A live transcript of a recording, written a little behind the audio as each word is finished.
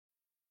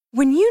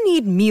When you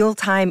need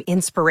mealtime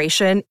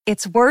inspiration,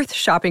 it's worth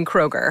shopping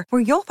Kroger,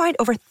 where you'll find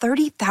over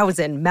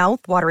 30,000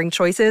 mouth-watering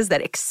choices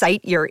that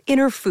excite your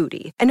inner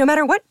foodie. And no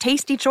matter what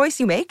tasty choice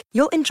you make,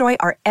 you'll enjoy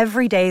our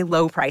everyday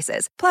low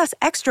prices, plus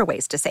extra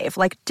ways to save,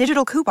 like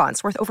digital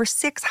coupons worth over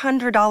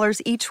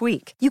 $600 each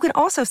week. You can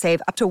also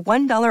save up to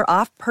 $1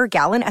 off per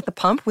gallon at the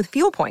pump with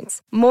fuel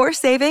points. More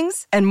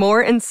savings and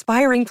more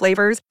inspiring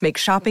flavors make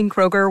shopping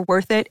Kroger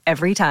worth it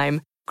every time.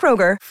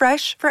 Kroger,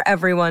 fresh for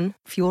everyone.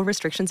 Fuel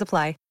restrictions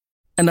apply.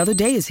 Another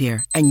day is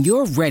here, and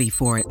you're ready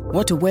for it.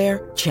 What to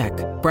wear? Check.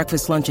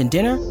 Breakfast, lunch, and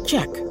dinner?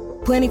 Check.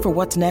 Planning for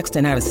what's next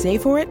and how to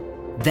save for it?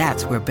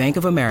 That's where Bank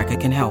of America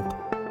can help.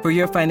 For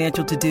your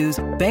financial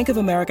to-dos, Bank of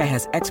America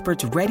has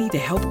experts ready to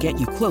help get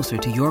you closer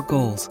to your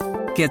goals.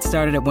 Get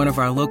started at one of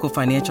our local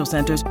financial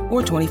centers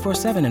or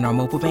 24/7 in our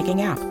mobile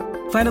banking app.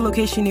 Find a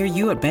location near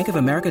you at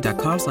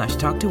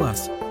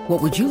bankofamerica.com/talktous.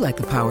 What would you like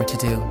the power to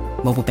do?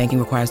 Mobile banking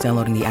requires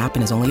downloading the app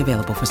and is only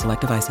available for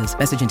select devices.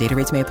 Message and data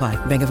rates may apply.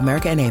 Bank of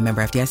America N.A.,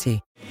 member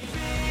FDIC.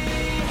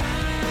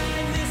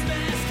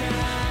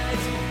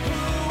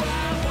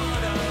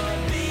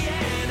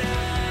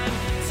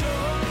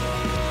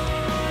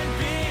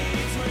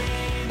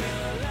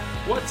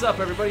 What's up,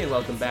 everybody, and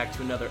welcome back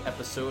to another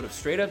episode of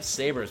Straight Up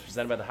Sabres,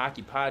 presented by the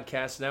Hockey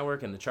Podcast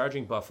Network and the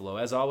Charging Buffalo.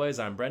 As always,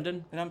 I'm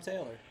Brendan. And I'm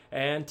Taylor.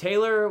 And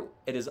Taylor,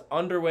 it is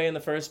underway in the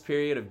first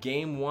period of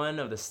Game 1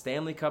 of the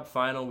Stanley Cup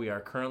Final. We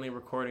are currently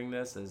recording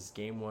this as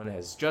Game 1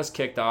 has just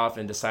kicked off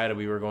and decided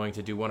we were going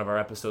to do one of our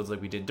episodes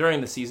like we did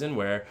during the season,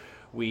 where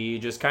we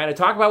just kind of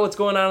talk about what's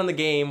going on in the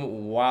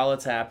game while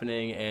it's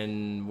happening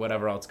and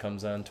whatever else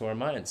comes onto our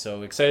mind.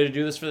 So excited to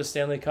do this for the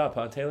Stanley Cup,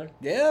 huh, Taylor?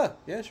 Yeah,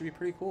 it should be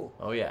pretty cool.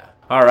 Oh, yeah.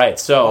 All right,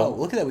 so... Oh,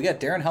 look at that. We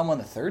got Darren Helm on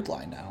the third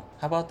line now.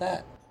 How about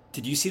that?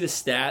 Did you see the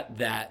stat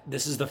that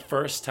this is the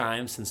first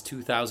time since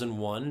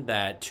 2001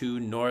 that two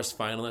Norris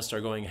finalists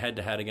are going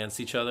head-to-head against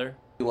each other?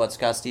 What,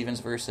 Scott Stevens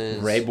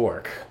versus... Ray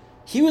Bourque.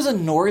 He was a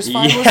Norris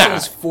finalist in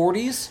his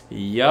 40s?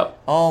 Yep.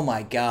 Oh,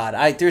 my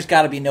God. There's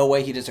got to be no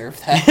way he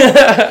deserved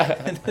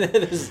that.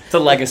 It's a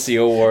legacy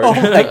award. Oh,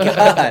 my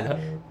God.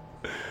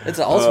 It's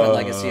an ultimate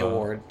legacy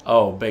award.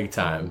 Oh, big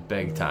time.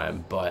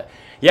 But...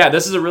 yeah,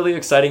 this is a really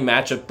exciting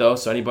matchup, though,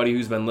 so anybody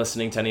who's been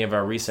listening to any of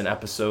our recent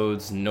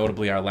episodes,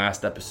 notably our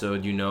last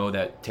episode, you know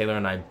that Taylor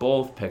and I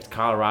both picked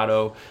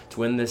Colorado to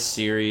win this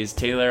series.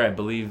 Taylor, I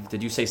believe,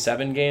 did you say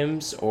 7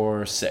 games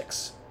or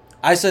 6?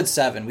 I said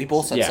 7. We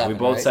both said 7, Yeah, we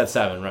both right? said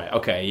 7, right.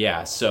 Okay,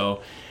 yeah,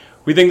 so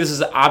we think this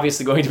is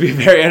obviously going to be a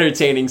very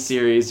entertaining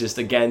series. Just,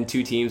 again,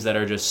 two teams that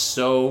are just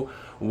so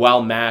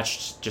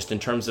well-matched just in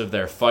terms of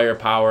their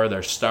firepower,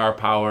 their star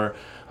power.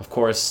 Of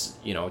course,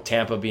 you know,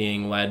 Tampa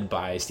being led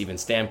by Steven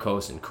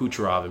Stamkos and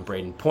Kucherov and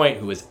Braden Point,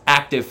 who is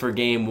active for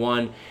Game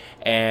 1.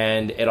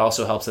 And it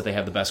also helps that they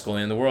have the best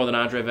goalie in the world in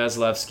Andrei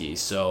Vasilevsky.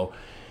 So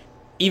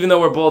even though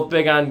we're both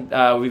big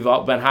on, we've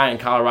all been high in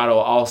Colorado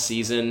all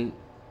season,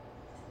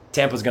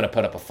 Tampa's going to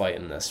put up a fight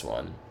in this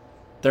one.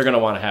 They're going to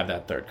want to have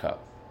that third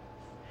cup.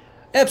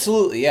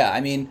 Absolutely, yeah. I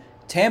mean,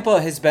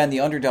 Tampa has been the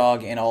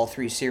underdog in all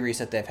 3 series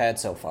that they've had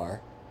so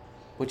far,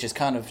 which is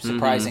kind of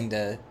surprising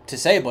to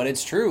say, but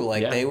it's true.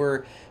 Like, they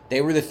were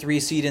the 3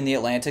 seed in the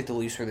Atlantic, the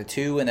Leafs were the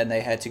 2, and then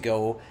they had to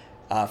go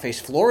face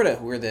Florida,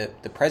 who were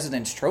the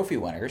President's Trophy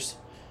winners,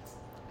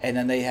 and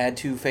then they had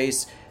to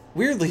face,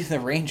 weirdly, the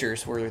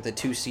Rangers were the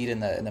 2 seed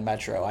in the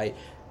Metro. I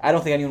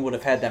don't think anyone would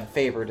have had them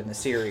favored in the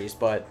series,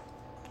 but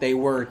they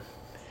were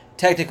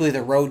technically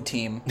the road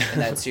team in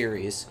that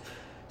series.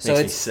 So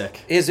Makes me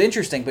sick. It's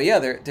interesting, but yeah,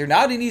 they're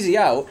not an easy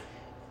out.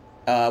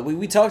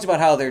 We talked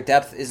about how their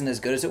depth isn't as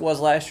good as it was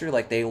last year.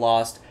 Like, they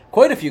lost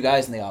quite a few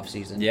guys in the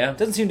offseason. Yeah. It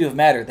doesn't seem to have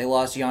mattered. They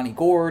lost Yanni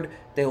Gourde.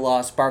 They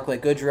lost Barclay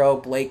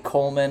Goodrow, Blake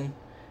Coleman.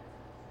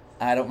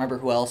 I don't remember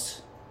who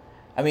else.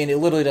 I mean, it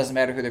literally doesn't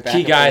matter who their backup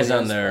Key guys goalie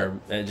on is, their,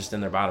 just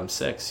in their bottom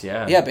 6,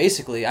 yeah. Yeah,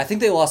 basically. I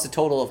think they lost a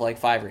total of like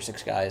 5 or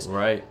 6 guys.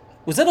 Right.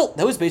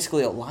 That was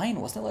basically a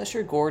line, wasn't it, last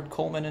year? Gourde,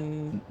 Coleman,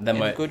 and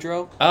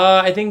Goodrow?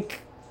 I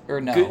think...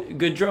 Or no?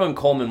 Goodrow and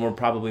Coleman were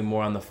probably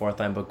more on the 4th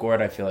line, but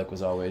Gourde, I feel like,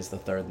 was always the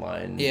 3rd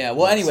line. Yeah,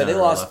 well, anyway, they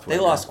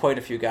lost quite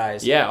a few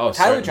guys. Yeah, Tyler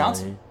certainly.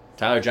 Johnson.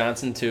 Tyler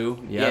Johnson,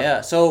 too.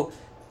 Yeah, so...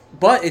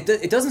 But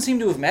it doesn't seem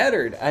to have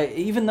mattered.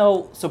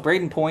 So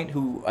Braden Point,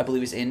 who I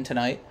believe is in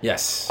tonight.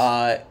 Yes.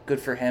 Good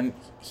for him.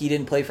 He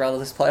didn't play for all of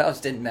this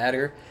playoffs. Didn't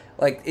matter.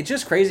 Like, it's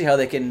just crazy how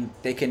they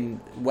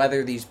can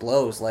weather these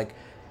blows. Like,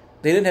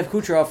 they didn't have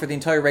Kucherov for the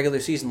entire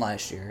regular season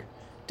last year.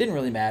 Didn't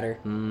really matter.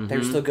 Mm-hmm. They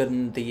were still good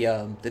in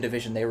the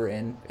division they were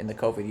in the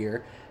COVID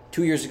year.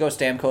 2 years ago,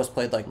 Stamkos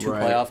played like 2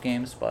 playoff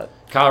games, but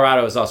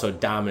Colorado is also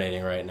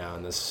dominating right now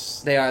in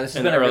this. They are. This has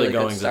in been the a early really good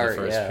goings start, of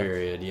the first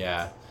period.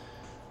 Yeah.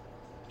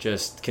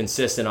 Just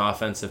consistent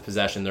offensive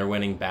possession. They're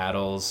winning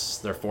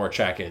battles. Their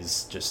forecheck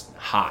is just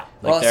hot.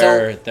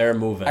 Like, they're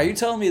moving. Are you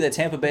telling me that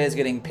Tampa Bay is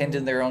getting pinned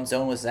in their own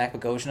zone with Zach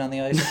Bogosian on the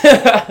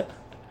ice?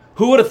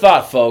 Who would have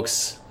thought,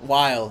 folks?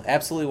 Wild,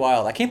 absolutely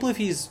wild. I can't believe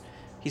he's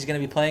going to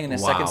be playing in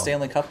his second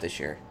Stanley Cup this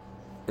year.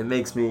 It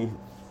makes me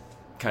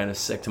kind of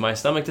sick to my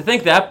stomach to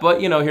think that,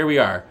 but, here we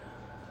are.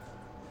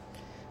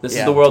 This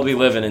is the world we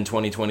live in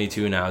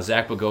 2022 now.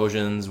 Zach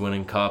Bogosian's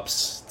winning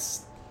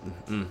cups.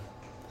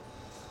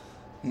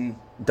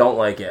 Don't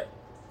like it.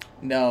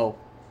 No.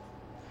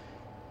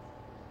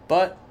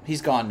 But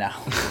he's gone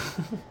now.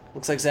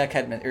 Looks like Victor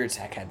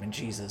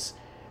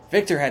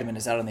Hedman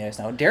is out on the ice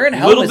now. Darren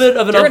Helm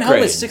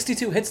has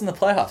 62 hits in the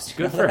playoffs.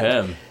 Good for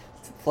him.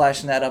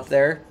 Flashing that up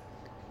there.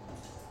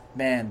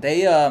 Man,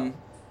 they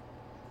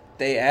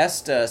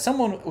asked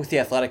someone with The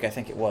Athletic, I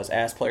think it was,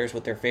 asked players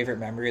what their favorite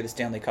memory of the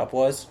Stanley Cup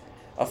was,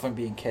 of them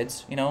being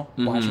kids,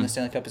 watching the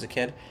Stanley Cup as a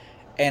kid.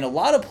 And a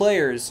lot of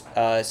players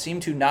seem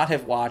to not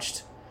have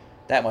watched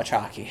that much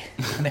hockey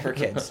when they were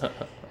kids.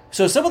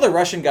 So some of the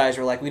Russian guys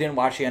were like, we didn't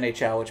watch the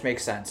NHL, which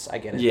makes sense. I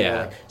get it.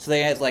 Yeah. So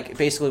they had,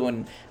 basically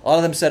when a lot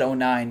of them said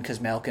 2009 because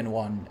Malkin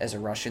won as a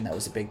Russian, that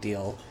was a big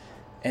deal.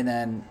 And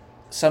then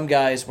some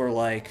guys were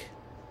like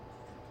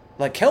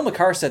Kel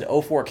McCarr said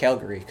 2004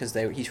 Calgary because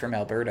he's from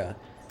Alberta.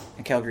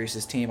 And Calgary's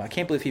his team. I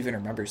can't believe he even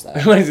remembers that.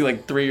 Is he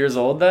 3 years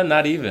old then?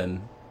 Not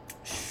even.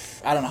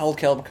 I don't know how old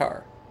Kel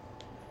McCarr.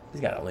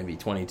 He's got to only be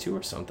 22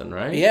 or something,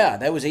 right? Yeah,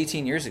 that was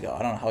 18 years ago.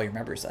 I don't know how he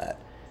remembers that.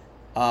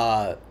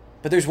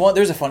 But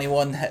there's a funny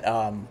one that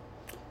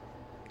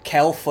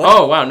Cal Foote.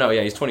 Oh wow, no,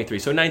 yeah, he's 23.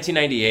 So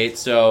 1998.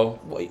 So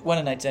when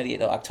in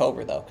 1998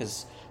 October though,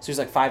 because he's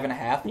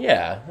 5.5.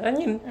 Yeah, I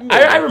mean,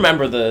 I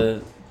remember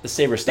the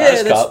Sabre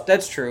Stars Cup.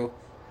 That's true.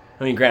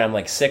 I mean, granted,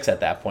 I'm 6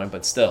 at that point,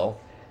 but still.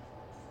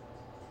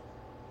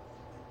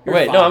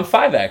 Wait, no, I'm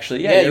 5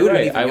 actually. Yeah, you're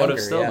right. I would have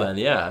still been.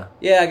 Yeah.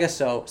 Yeah, I guess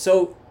so.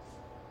 So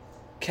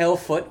Cal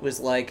Foote was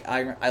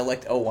I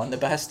liked 2001 the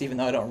best, even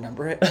though I don't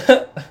remember it.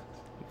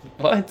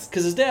 What?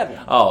 Because his dad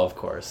won. Oh, of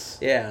course.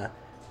 Yeah.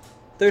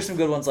 There's some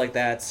good ones like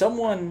that.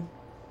 Someone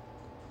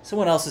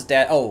else's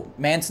dad... Oh,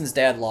 Manson's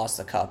dad lost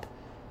the cup.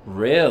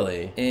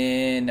 Really?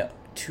 In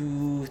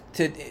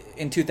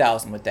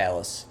 2000 with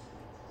Dallas.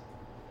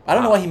 I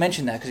don't know why he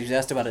mentioned that, because he was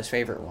asked about his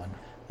favorite one.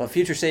 But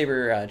future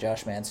Sabre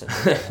Josh Manson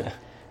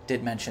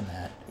did mention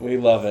that. We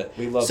love it.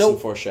 We love some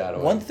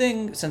foreshadowing. One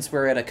thing, since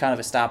we're at a kind of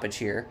a stoppage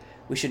here,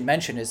 we should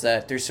mention is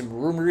that there's some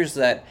rumors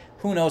that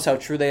who knows how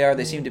true they are.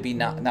 They seem to be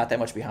not that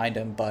much behind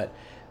him, but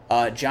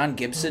John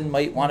Gibson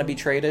might want to be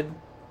traded.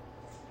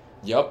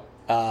 Yep.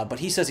 But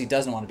he says he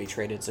doesn't want to be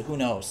traded, so who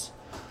knows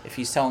if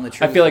he's telling the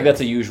truth. I feel like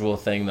that's a usual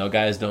thing, though.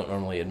 Guys don't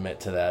normally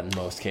admit to that in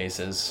most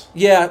cases.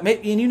 Yeah,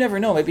 maybe, and you never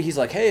know. Maybe he's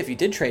like, hey, if you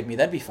did trade me,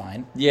 that'd be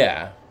fine.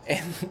 Yeah.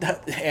 And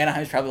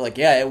Anaheim's probably like,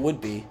 yeah, it would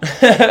be.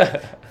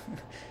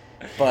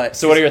 But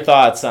so what are your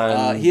thoughts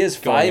on he has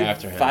going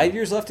after him? 5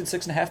 years left at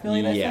 $6.5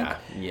 million, I think?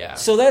 Yeah.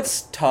 So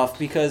that's tough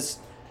because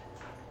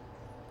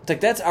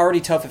that's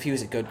already tough if he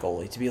was a good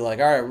goalie. To be like,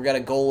 all right, we got a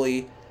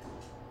goalie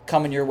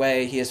coming your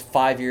way. He has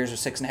 5 years or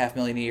 $6.5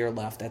 million a year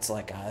left. That's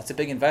that's a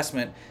big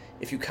investment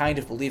if you kind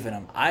of believe in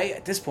him.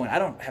 At this point, I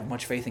don't have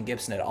much faith in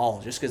Gibson at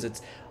all, just because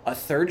it's a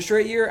third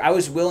straight year. I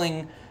was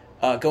willing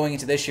going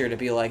into this year to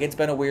be like, it's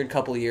been a weird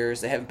couple of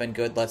years. They haven't been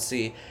good. Let's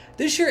see.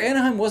 This year,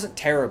 Anaheim wasn't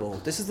terrible.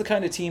 This is the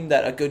kind of team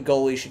that a good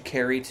goalie should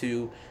carry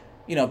to,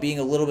 being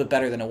a little bit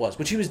better than it was,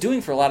 which he was doing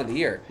for a lot of the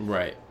year.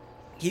 Right.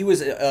 He was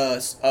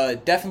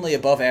definitely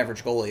above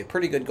average goalie, a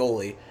pretty good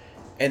goalie.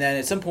 And then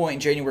at some point in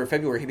January,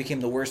 February, he became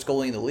the worst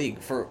goalie in the league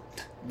for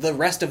the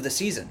rest of the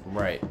season.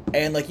 Right.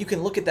 And you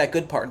can look at that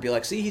good part and be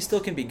like, see, he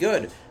still can be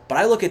good. But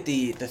I look at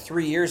the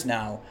 3 years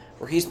now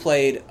where he's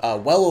played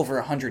well over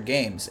 100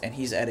 games, and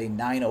he's at a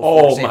 904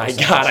 Oh, save my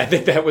percentage. God. I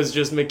think that was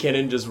just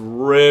McKinnon just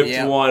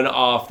ripped one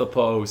off the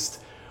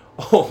post.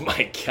 Oh,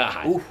 my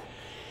God. Oof.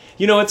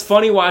 It's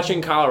funny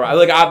watching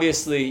Colorado.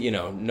 Obviously,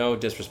 no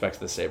disrespect to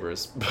the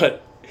Sabres,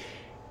 but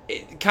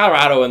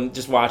Colorado and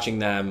just watching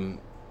them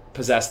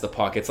possess the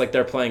puck, it's like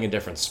they're playing a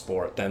different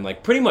sport than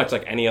pretty much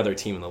any other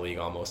team in the league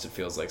almost, it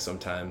feels like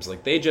sometimes.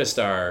 They just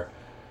are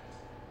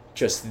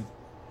just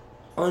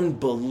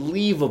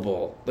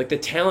unbelievable. The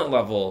talent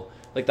level,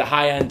 the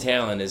high-end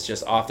talent is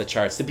just off the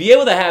charts. To be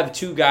able to have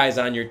two guys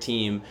on your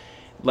team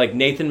like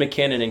Nathan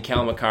McKinnon and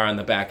Cal McCarr on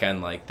the back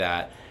end like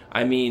that,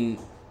 I mean,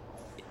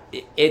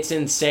 it's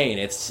insane.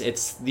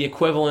 It's the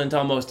equivalent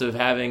almost of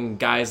having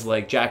guys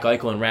like Jack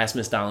Eichel and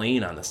Rasmus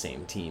Dahlin on the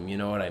same team. You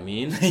know what I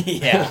mean?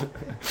 Yeah.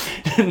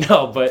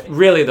 No, but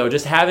really, though,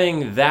 just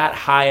having that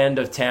high end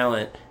of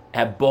talent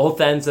at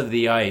both ends of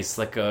the ice,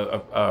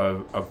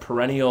 a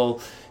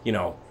perennial,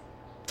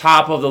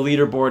 top of the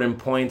leaderboard in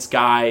points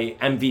guy,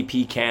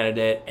 MVP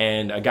candidate,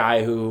 and a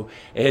guy who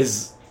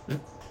is,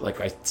 like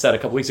I said a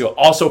couple weeks ago,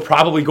 also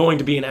probably going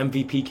to be an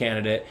MVP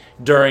candidate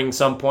during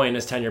some point in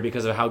his tenure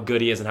because of how good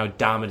he is and how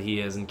dominant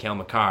he is in Cal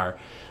McCarr.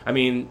 I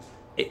mean,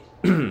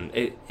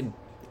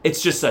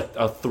 it's just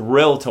a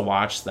thrill to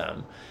watch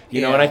them,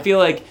 you know. And I feel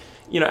like,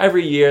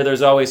 every year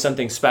there's always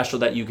something special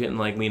that you can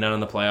lean on in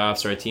the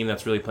playoffs, or a team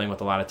that's really playing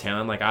with a lot of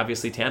talent.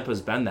 Obviously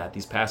Tampa's been that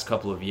these past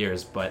couple of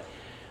years, but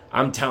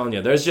I'm telling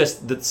you, there's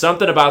just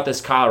something about this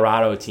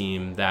Colorado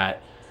team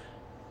that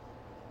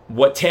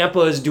what Tampa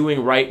is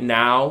doing right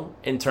now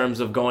in terms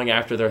of going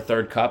after their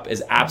third cup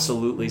is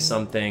absolutely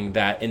something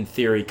that, in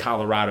theory,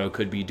 Colorado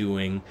could be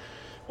doing,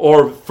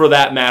 or for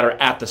that matter,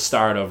 at the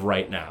start of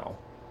right now.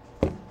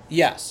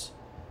 Yes.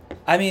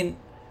 I mean,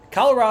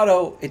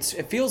 Colorado, it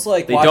feels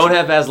like they don't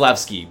have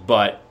Vasilevsky,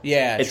 but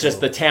it's true.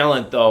 just the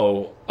talent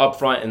though up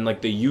front and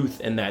like the youth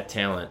in that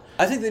talent.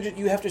 I think that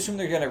you have to assume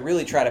they're going to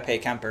really try to pay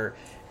Kemper,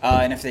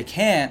 and if they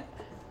can't,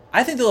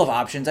 I think they'll have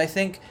options. I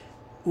think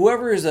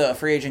whoever is a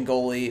free agent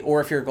goalie,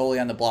 or if you're a goalie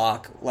on the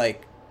block,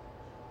 like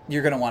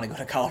you're going to want to go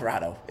to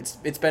Colorado.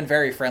 It's been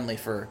very friendly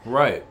for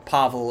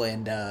Pavel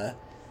and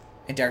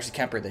Darcy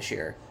Kemper this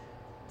year.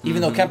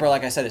 Even though Kemper,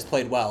 like I said, has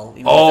played well.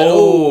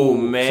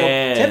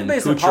 Man. So Tampa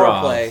Bay's in power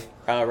play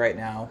right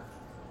now.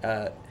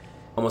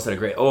 Almost had a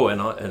great...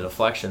 and a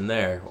deflection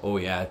there. Oh,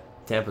 yeah.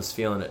 Tampa's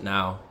feeling it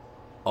now.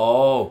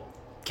 Oh,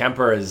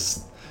 Kemper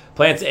is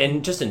playing...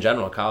 And just in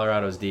general,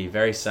 Colorado's D,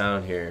 very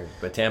sound here.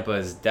 But Tampa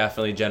is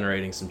definitely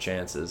generating some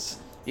chances.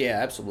 Yeah,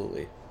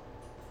 absolutely.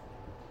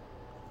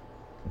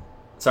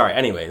 Sorry,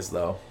 anyways,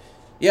 though.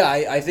 Yeah,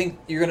 I think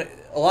you're going to...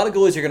 A lot of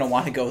goalies are going to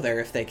want to go there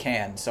if they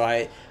can. So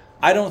I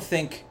don't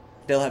think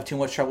they'll have too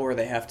much trouble where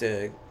they have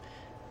to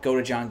go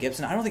to John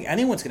Gibson. I don't think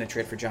anyone's going to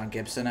trade for John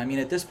Gibson. I mean,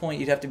 at this point,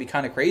 you'd have to be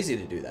kind of crazy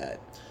to do that.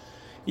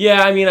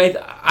 Yeah, I mean,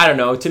 I don't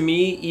know. To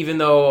me, even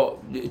though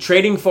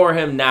trading for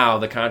him now,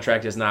 the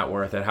contract is not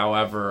worth it.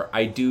 However,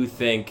 I do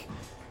think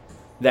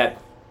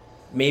that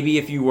maybe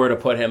if you were to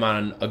put him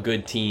on a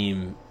good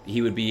team,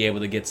 he would be able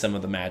to get some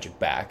of the magic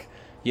back.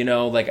 You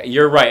know, like,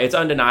 you're right. It's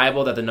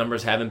undeniable that the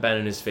numbers haven't been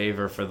in his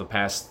favor for the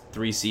past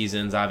 3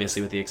 seasons,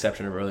 obviously with the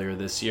exception of earlier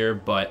this year.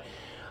 But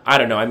I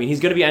don't know. I mean,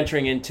 he's going to be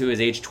entering into his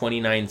age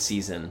 29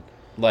 season.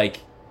 Like,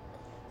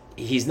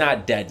 he's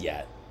not dead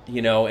yet,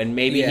 you know, and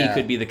maybe he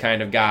could be the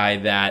kind of guy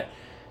that,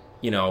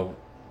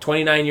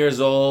 29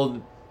 years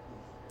old,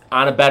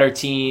 on a better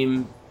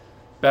team,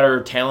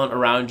 better talent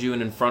around you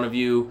and in front of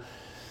you.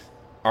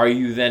 Are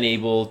you then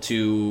able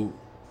to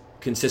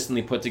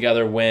consistently put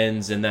together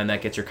wins, and then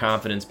that gets your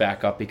confidence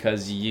back up?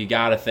 Because you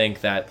got to think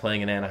that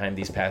playing in Anaheim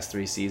these past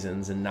 3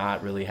 seasons and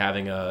not really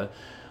having a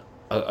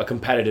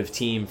competitive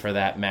team for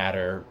that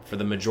matter, for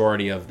the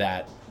majority of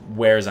that,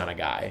 wears on a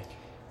guy.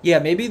 Yeah,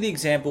 maybe the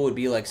example would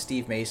be like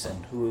Steve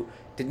Mason, who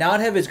did not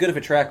have as good of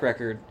a track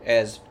record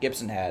as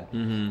Gibson had.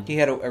 Mm-hmm. He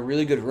had a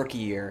really good rookie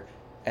year,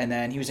 and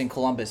then he was in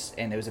Columbus,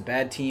 and it was a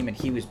bad team, and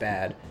he was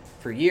bad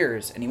for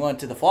years, and he went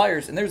to the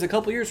Flyers, and there was a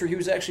couple years where he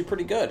was actually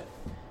pretty good.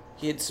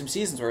 He had some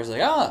seasons where I was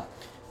like,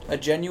 a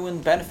genuine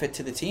benefit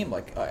to the team,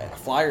 like a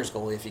Flyers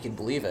goalie, if you can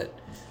believe it.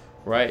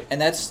 Right. And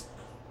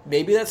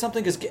maybe that's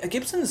something, because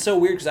Gibson is so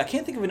weird, because I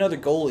can't think of another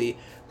goalie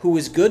who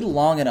was good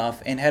long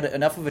enough and had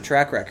enough of a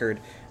track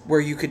record where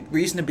you could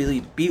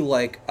reasonably be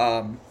like,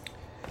 man,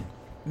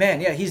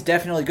 yeah, he's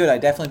definitely good.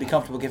 I'd definitely be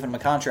comfortable giving him a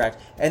contract.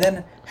 And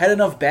then had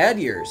enough bad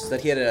years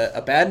that he had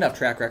a bad enough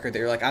track record that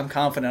you're like, I'm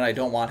confident I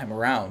don't want him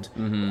around.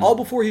 Mm-hmm. All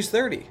before he's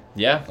 30.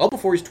 Yeah. All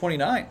before he's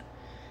 29.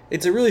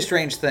 It's a really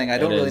strange thing. I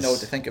don't really know what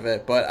to think of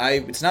it, but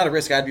it's not a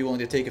risk I'd be willing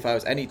to take if I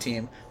was any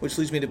team, which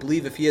leads me to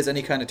believe if he has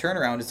any kind of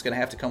turnaround, it's going to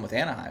have to come with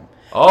Anaheim.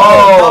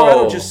 Oh!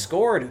 Colorado just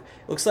scored.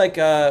 Looks like,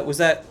 was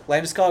that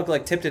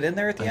Landeskog tipped it in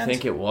there at the end? I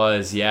think it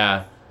was,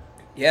 yeah.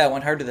 Yeah, it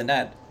went hard to the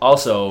net.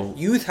 Also,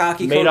 youth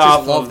hockey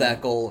coaches love that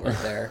goal right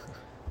there.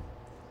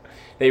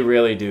 They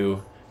really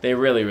do. They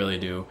really, really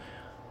do.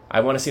 I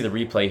want to see the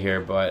replay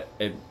here, but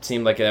it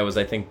seemed like that was,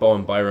 I think,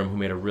 Bowen Byram who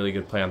made a really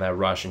good play on that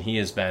rush, and he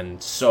has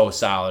been so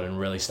solid and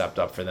really stepped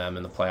up for them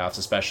in the playoffs,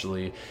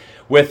 especially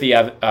with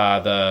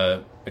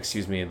the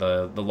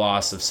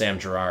loss of Sam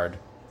Girard.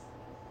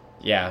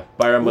 Yeah,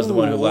 Byram was the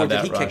one who led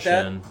that rush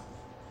in.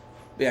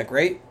 Yeah,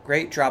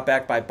 great drop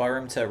back by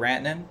Byram to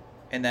Rantanen,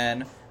 and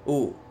then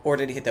or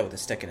did he hit that with a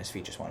stick and his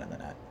feet just went in the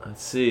net?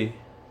 Let's see.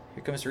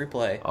 Here comes the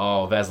replay.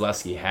 Oh,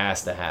 Vasilevsky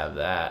has to have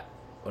that.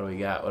 What do we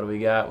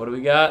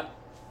got?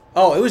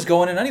 Oh, it was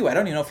going in anyway. I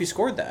don't even know if he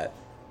scored that.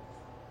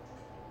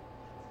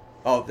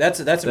 Oh, that's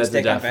a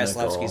mistake on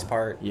Vasilevsky's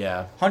part.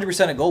 Yeah.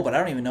 100% a goal, but I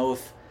don't even know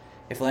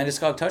if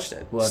Landeskog touched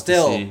it. We'll have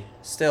to see.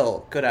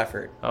 Still, good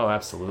effort. Oh,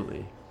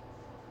 absolutely.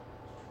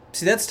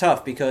 See, that's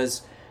tough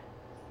because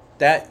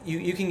that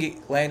you can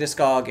get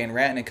Landeskog and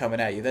Rantanen coming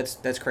at you.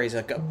 That's crazy.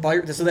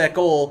 So that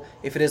goal,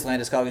 if it is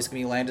Landeskog, it's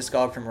going to be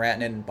Landeskog from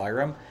Rantanen and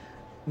Byram.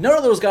 None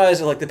of those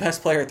guys are like the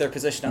best player at their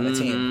position on the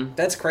team.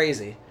 That's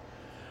crazy.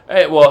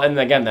 Well, and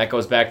again, that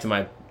goes back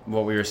to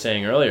what we were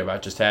saying earlier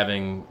about just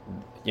having,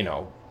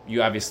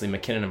 you obviously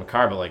McKinnon and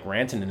Makar, but like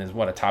Rantanen is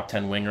a top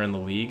 10 winger in the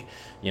league.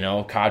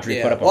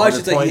 Kadri put up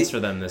 100 points for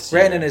them this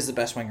year. Rantanen is the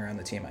best winger on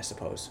the team, I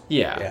suppose.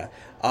 Yeah.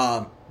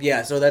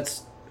 Yeah. So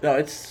it's.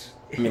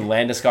 I mean,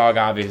 Landeskog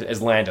obviously is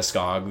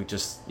Landeskog,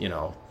 just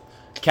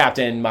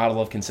captain,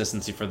 model of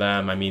consistency for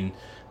them. I mean,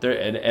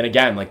 and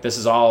again, like this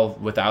is all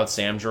without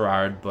Sam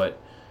Girard, but.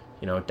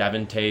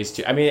 Devin Tays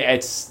too. I mean, I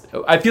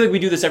feel like we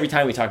do this every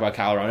time we talk about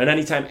Colorado. And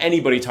anytime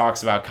anybody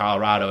talks about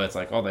Colorado, it's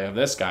like, oh, they have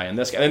this guy and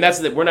this guy. And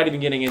we're not even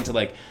getting into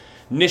like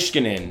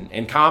Niskanen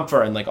and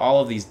Comfer and like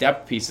all of these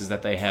depth pieces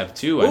that they have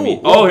too. Here we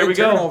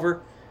go.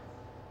 Turnover.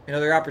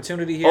 Another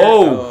opportunity here.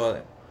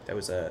 That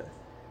was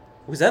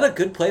that a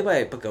good play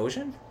by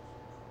Bogosian?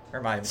 Or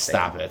am I mistaken?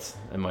 Stop it.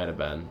 It might have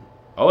been.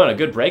 Oh, and a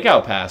good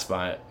breakout pass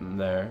by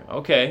there.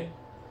 Okay.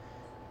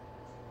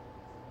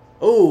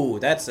 Oh,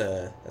 that's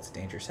a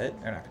dangerous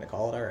hit. They're not going to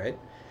call it. All right.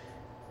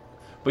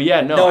 But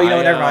yeah, no. No, you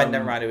know, never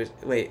mind.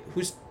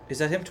 Is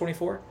that him?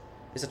 24?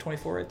 Is it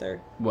 24 right there?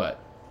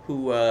 What?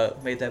 Who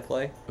made that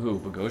play? Who?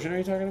 Bogosian? Are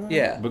you talking about?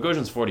 Yeah.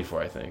 Bogosian's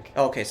 44, I think.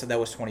 Oh, okay, so that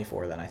was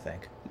 24 then, I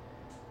think.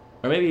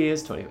 Or maybe he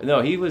is 20.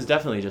 No, he was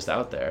definitely just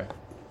out there.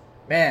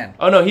 Man.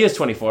 Oh no, he is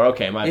 24.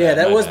 Okay, my bad. Yeah,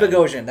 that was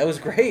Bogosian. That was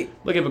great.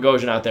 Look at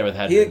Bogosian out there with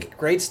Hedman. He had a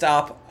great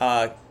stop,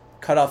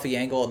 cut off the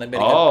angle, and then made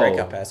a good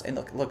breakout pass. And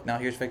look, now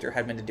here's Victor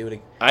Hedman to do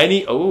it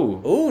again.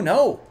 Ooh,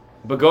 no.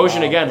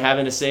 Bogosian again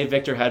having to save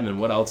Victor Hedman.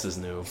 What else is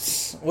new?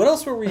 What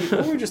else were we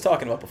just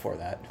talking about before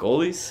that?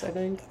 Goalies, I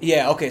think.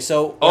 Yeah. Okay.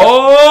 So.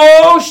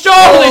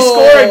 They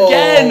score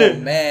again. Oh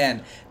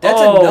man, that's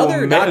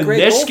another not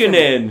great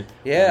Niskanen. Goal.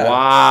 Yeah.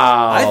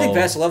 Wow. I think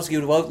Vasilevsky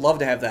would love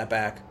to have that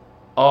back.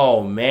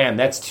 Oh man,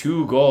 that's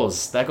 2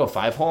 goals. That go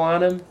 5-hole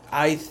on him?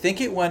 I think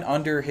it went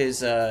under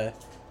his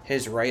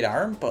right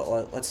arm,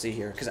 but let's see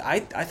here because I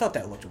thought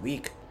that looked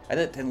weak. I thought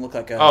it didn't look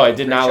like a. Oh, it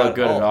did not look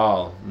good at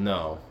all.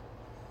 No.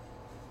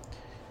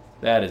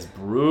 That is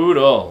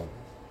brutal.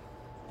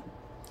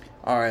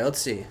 All right, let's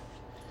see.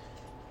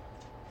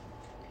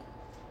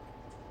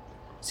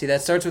 See,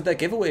 that starts with that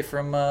giveaway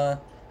from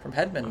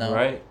Hedman, though.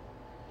 Right.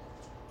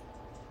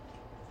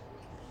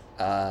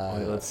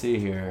 Let's see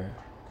here.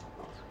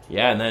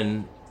 Yeah, and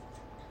then...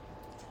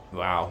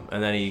 Wow.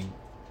 And then he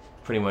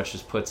pretty much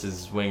just puts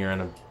his winger in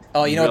a...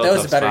 Oh, you know what? That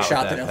was a better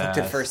shot than it looked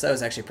at first. That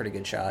was actually a pretty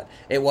good shot.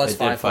 It was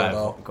 5-hole,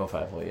 though. Go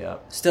 5-hole, yeah.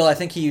 Still, I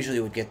think he usually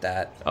would get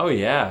that. Oh,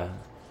 yeah.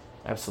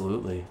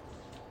 Absolutely.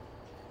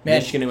 Man,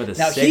 Michigan with a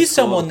now he's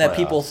someone that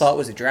people thought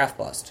was a draft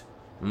bust.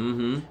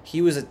 Mm-hmm. He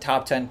was a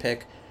top 10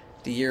 pick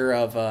the year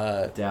of...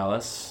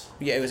 Dallas.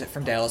 Yeah, it was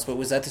from Dallas, but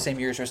was that the same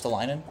year as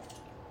Ristolainen?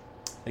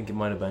 I think it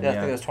might have been, I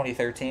think it was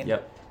 2013.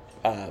 Yep.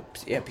 But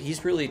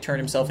he's really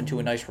turned himself into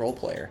a nice role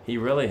player. He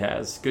really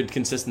has. Good,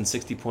 consistent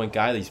 60-point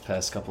guy these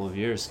past couple of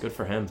years. Good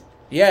for him.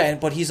 Yeah,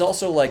 but he's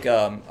also like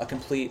a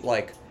complete,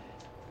 like,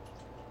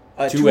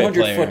 a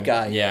 200-foot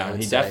guy. Yeah,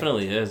 he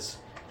definitely is.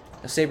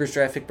 A Sabres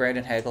draft pick,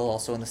 Brandon Hagel,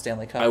 also in the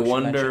Stanley Cup. I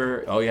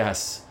wonder... Oh,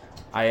 yes.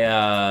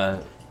 I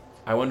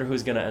wonder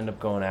who's going to end up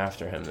going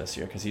after him this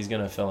year, because he's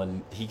going to fill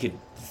in... He could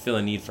fill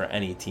a need for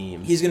any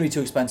team. He's going to be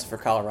too expensive for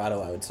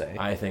Colorado, I would say.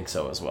 I think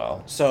so as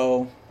well.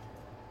 So...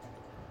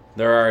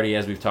 They're already,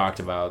 as we've talked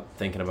about,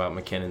 thinking about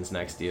McKinnon's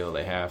next deal.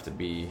 They have to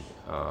be...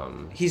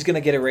 he's going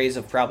to get a raise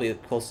of probably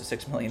close to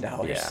 $6 million.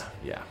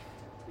 Yeah.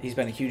 He's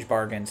been a huge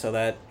bargain, so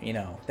that,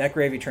 that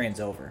gravy train's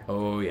over.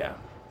 Oh, yeah.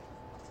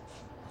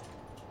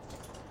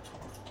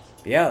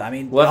 Yeah, I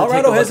mean,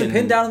 Colorado has him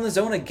pinned down in the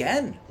zone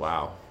again.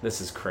 Wow,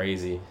 this is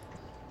crazy.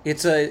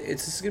 This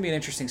is going to be an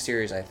interesting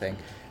series, I think.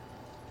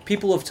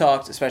 People have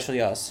talked, especially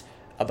us,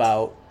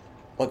 about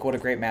like what a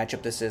great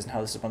matchup this is and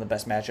how this is one of the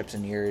best matchups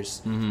in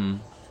years. Mm-hmm.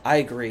 I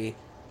agree.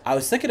 I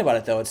was thinking about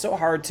it, though. It's so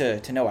hard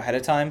to know ahead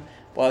of time.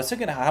 Well, I was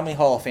thinking how many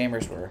Hall of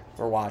Famers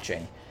we're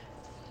watching.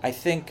 I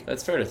think...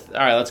 That's fair. All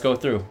right, let's go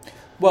through.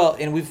 Well,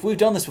 and we've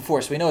done this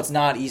before, so we know it's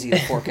not easy to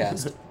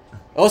forecast.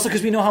 Also,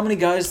 because we know how many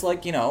guys,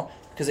 like,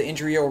 because of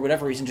injury or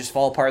whatever reason, just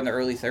fall apart in the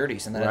early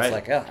 30s. And then It's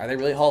like, are they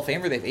really Hall of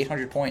Famer? They have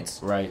 800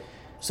 points. Right.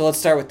 So let's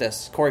start with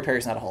this. Corey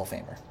Perry's not a Hall of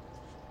Famer.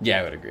 Yeah,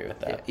 I would agree with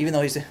that. Yeah, even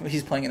though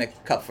he's playing in a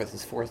cup with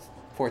his fourth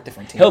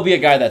different team. He'll be a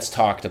guy that's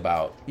talked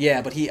about.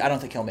 Yeah, but I don't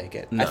think he'll make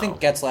it. No. I think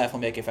Getzlaff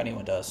will make it if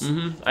anyone does.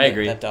 Mm-hmm. I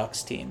agree. That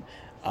Ducks team.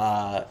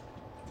 So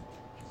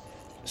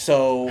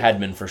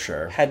Hedman for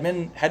sure.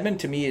 Hedman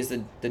to me is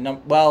the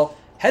number. Well,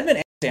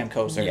 Hedman and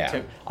Stamkos are.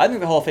 Yeah. I think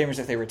the Hall of Famers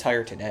if they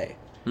retire today.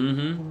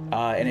 Mm-hmm.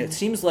 And it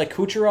seems like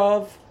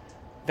Kucherov,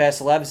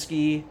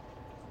 Vasilevsky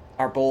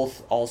are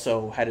both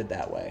also headed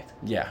that way.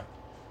 Yeah.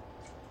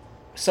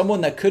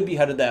 Someone that could be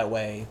headed that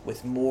way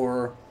with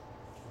more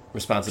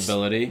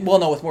responsibility. Well,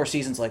 no, with more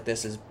seasons like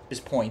this is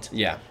Point.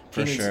 Yeah,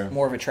 for he sure. needs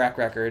more of a track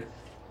record,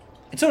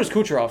 and so does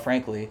Kucherov,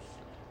 frankly.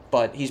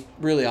 But he's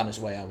really on his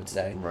way, I would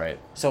say. Right.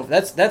 So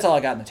that's all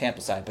I got on the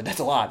Tampa side, but that's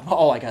a lot.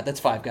 All I got,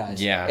 that's 5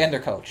 guys. Yeah. And their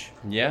coach.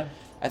 Yeah.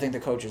 I think the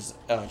coach is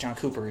John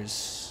Cooper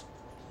is.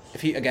 If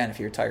he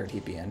retired,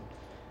 he'd be in.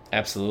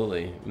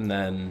 Absolutely. And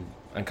then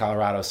on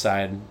Colorado's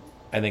side,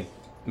 I think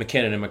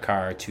McKinnon and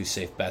Makar are 2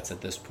 safe bets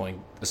at this point,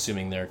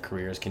 assuming their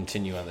careers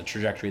continue on the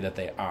trajectory that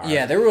they are.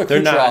 Yeah, they're where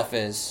Kucherov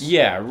is.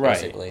 Yeah, right.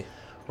 Basically.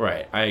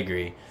 Right, I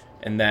agree.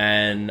 And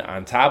then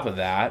on top of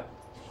that,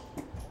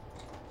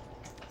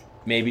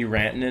 maybe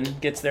Rantanen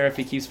gets there if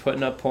he keeps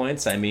putting up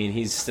points. I mean,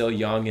 he's still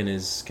young and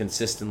is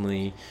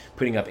consistently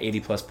putting up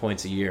 80-plus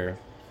points a year.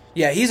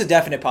 Yeah, he's a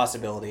definite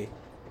possibility.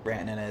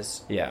 Rantanen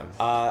is. Yeah.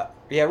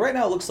 Right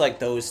now it looks like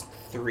those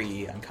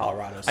 3 on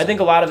Colorado. I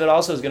think a lot of it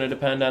also is going to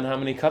depend on how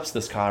many cups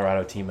this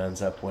Colorado team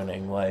ends up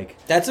winning. Like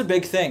that's a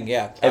big thing,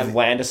 yeah. If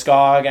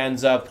Landeskog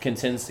ends up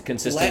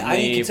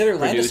consistently consider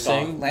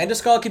producing.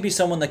 Landeskog could be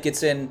someone that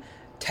gets in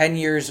 10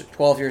 years,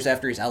 12 years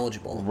after he's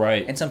eligible.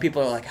 Right. And some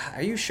people are like,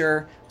 are you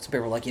sure? Some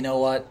people are like, you know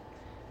what?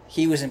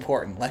 He was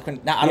important. Like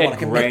when I don't want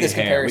to make this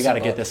comparison. We got to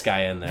get this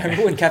guy in there.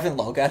 Remember when Kevin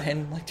Lowe got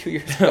in like 2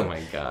 years ago? Oh my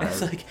god!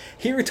 It's like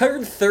he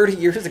retired 30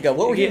 years ago.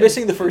 What were you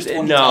missing the first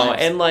 20 times?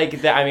 times? And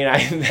like that. I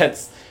mean,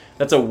 that's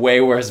That's a way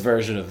worse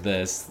version of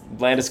this.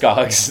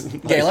 Landeskog's.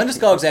 Yeah,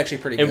 Landeskog's actually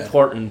pretty good.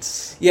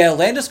 Importance. Yeah,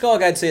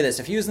 Landeskog, I'd say this.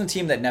 If he was in the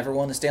team that never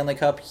won the Stanley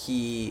Cup,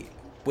 he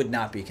would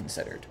not be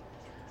considered.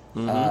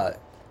 Mm-hmm.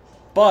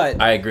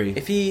 But I agree.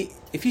 If he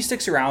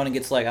sticks around and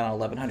gets like, I don't know,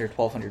 1,100,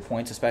 1,200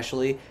 points,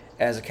 especially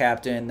as a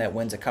captain that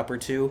wins a cup or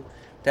two,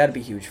 that'd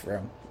be huge for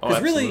him.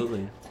 Because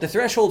really, the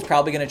threshold's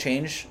probably going to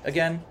change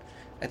again.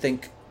 I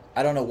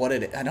don't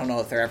know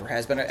if there ever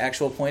has been an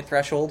actual point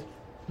threshold.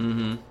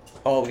 Mm-hmm.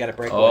 Oh, we got a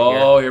breakaway here.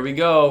 Oh, here we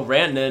go.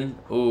 Rantanen.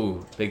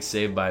 Ooh, big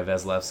save by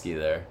Vasilevsky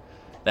there.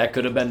 That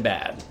could have been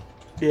bad.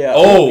 Yeah.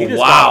 Oh, he just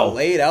wow. got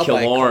laid out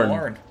by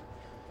Killorn.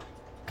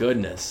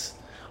 Goodness.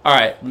 All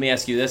right, let me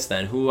ask you this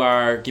then.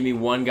 Give me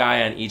one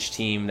guy on each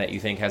team that you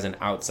think has an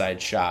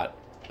outside shot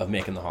of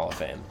making the Hall of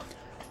Fame.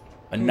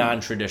 A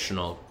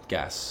non-traditional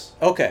guess.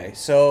 Okay,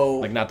 so...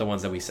 Like not the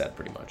ones that we said,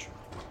 pretty much.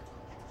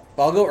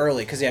 I'll go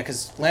early, because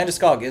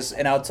Landeskog is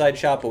an outside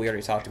shot, but we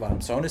already talked about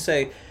him. So I'm going to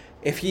say,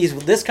 if he's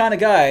this kind of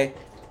guy,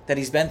 that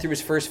he's been through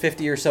his first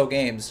 50 or so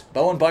games,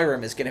 Bowen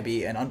Byram is going to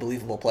be an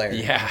unbelievable player.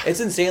 Yeah. It's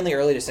insanely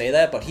early to say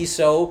that, but he's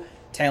so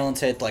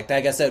talented. Like,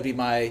 I guess that would be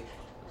my...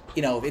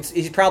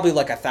 he's probably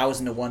like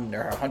 1,000 to 1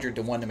 or 100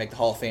 to 1 to make the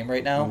Hall of Fame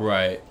right now.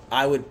 Right.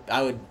 I would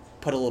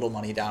put a little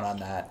money down on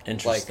that.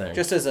 Interesting. Like,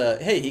 just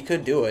as he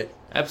could do it.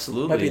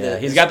 Absolutely.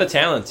 He's got the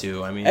talent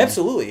too. I mean,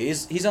 absolutely.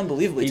 He's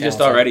unbelievably talented. He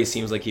just already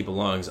seems like he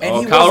belongs.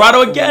 And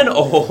Colorado again.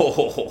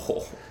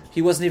 Oh.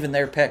 He wasn't even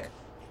their pick.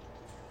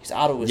 He's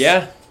Ottawa's.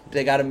 Yeah.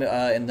 They got him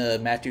in the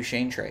Matt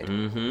Duchene trade.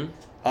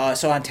 Mm-hmm.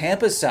 So on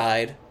Tampa's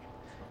side,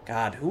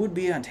 God, who would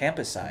be on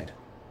Tampa's side?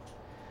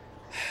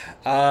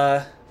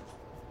 I'm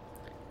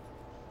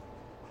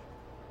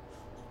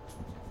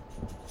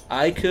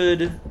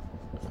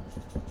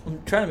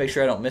trying to make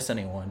sure I don't miss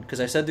anyone, because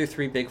I said there are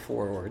 3 big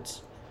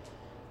forwards.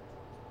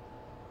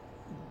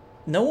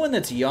 No one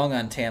that's young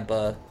on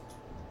Tampa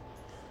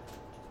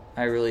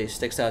really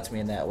sticks out to me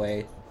in that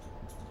way.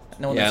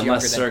 No one that's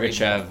unless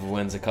Sergachev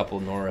wins a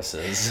couple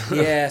Norrises.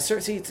 Yeah,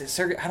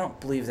 I don't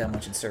believe that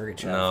much in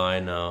Sergachev. No, I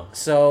know.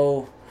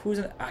 So,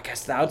 I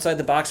guess the outside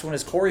the box one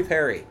is Corey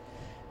Perry.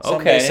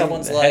 Someday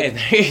someone's like,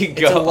 there you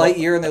go. It's a light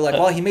year, and they're like,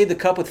 well, he made the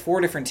cup with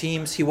 4 different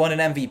teams. He won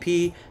an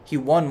MVP. He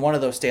won one of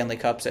those Stanley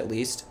Cups, at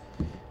least.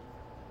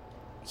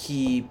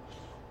 I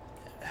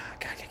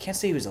can't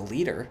say he was a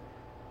leader.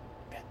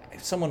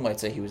 Someone might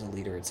say he was a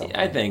leader at some point.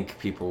 I think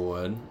people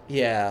would.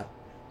 Yeah.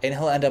 And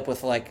he'll end up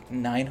with like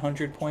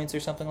 900 points or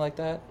something like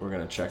that. We're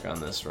going to check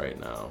on this right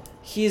now.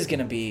 He's going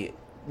to be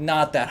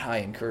not that high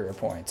in career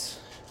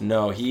points.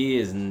 No, he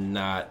is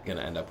not going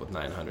to end up with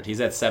 900. He's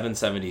at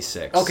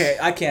 776. Okay,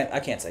 I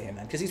can't say him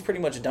then, because he's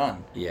pretty much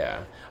done.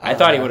 Yeah. I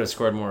thought he would have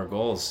scored more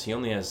goals. He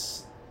only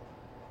has...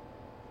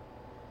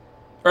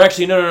 Or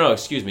actually, no,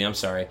 excuse me, I'm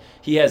sorry.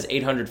 He has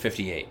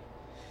 858.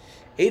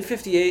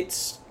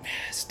 858's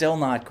still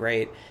not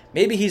great.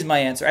 Maybe he's my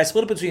answer. I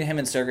split it between him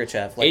and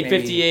Sergachev.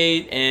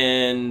 858,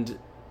 and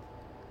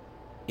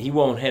he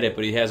won't hit it,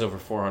 but he has over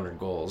 400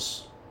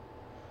 goals.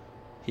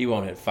 He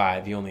won't hit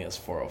 5. He only has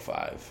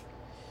 405.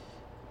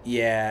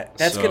 Yeah,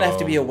 that's going to have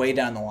to be a way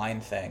down the line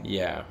thing.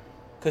 Yeah.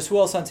 Because who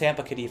else on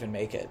Tampa could even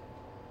make it?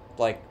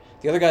 Like,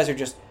 the other guys are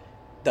just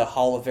the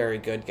Hall of Very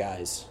Good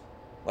guys,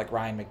 like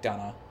Ryan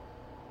McDonough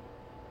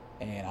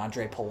and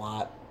Andre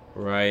Palat.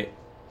 Right.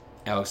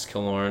 Alex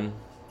Killorn.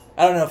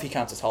 I don't know if he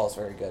counts as Hall as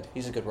Very Good.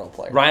 He's a good role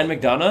player. Ryan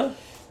McDonough?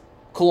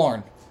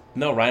 Killorn.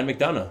 No, Ryan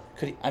McDonough.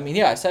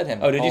 I said him.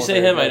 Oh, did you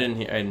say him? I didn't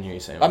hear you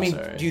say him.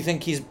 Sorry. Do you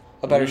think he's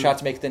a better shot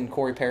to make than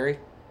Corey Perry?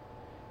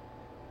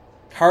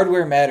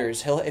 Hardware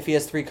matters. If he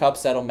has 3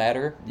 cups, that'll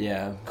matter.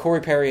 Yeah. Corey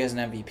Perry is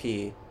an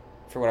MVP,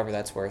 for whatever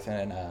that's worth,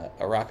 and a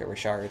Rocket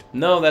Richard.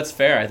 No, that's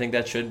fair. I think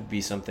that should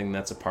be something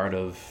that's a part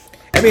of.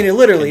 I mean, it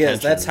literally is.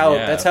 That's how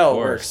it works.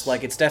 works.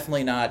 Like, it's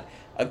definitely not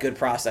a good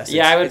process.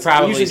 I would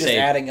probably usually say just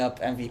adding up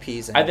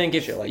MVPs. And I think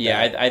shit like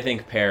that. I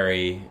think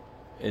Perry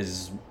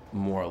is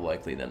more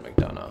likely than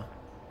McDonough.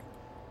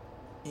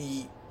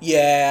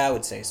 Yeah, I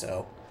would say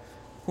so.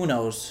 Who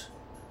knows?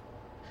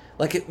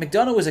 Like, if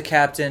McDonough was a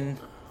captain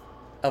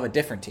of a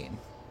different team,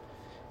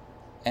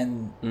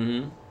 and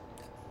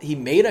he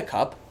made a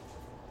cup.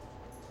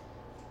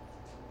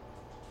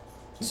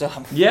 So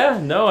that's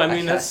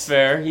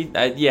fair.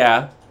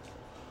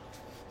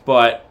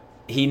 But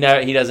he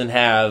doesn't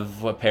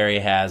have what Perry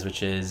has,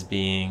 which is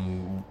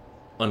being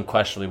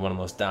unquestionably one of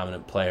the most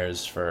dominant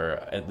players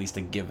for at least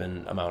a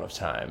given amount of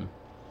time.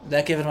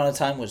 That given amount of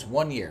time was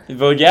 1 year.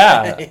 Well,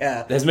 yeah.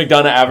 Yeah. Has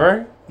McDonough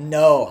ever?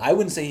 No, I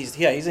wouldn't say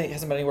he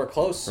hasn't been anywhere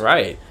close.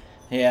 Right.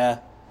 Yeah,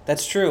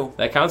 that's true.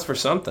 That counts for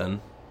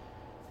something.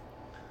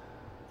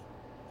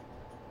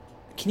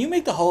 Can you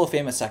make the Hall of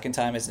Fame a second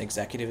time as an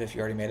executive if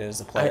you already made it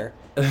as a player?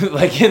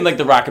 Like in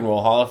the Rock and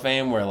Roll Hall of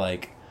Fame, where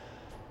like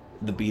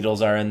the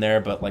Beatles are in there,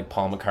 but like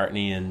Paul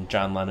McCartney and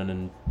John Lennon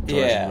and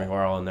George and Ringo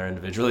are all in there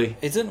individually.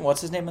 Isn't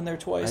what's his name in there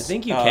twice? I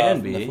think you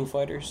can be the Foo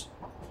Fighters.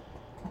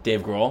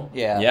 Dave Grohl.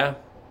 Yeah,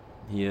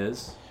 he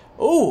is.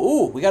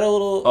 Ooh, we got a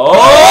little.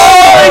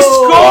 Oh, he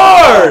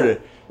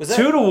scored! Was that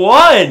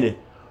 2-1?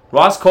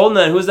 Ross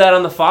Colton. Who's that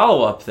on the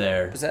follow up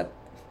there? Was that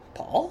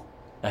Paul?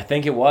 I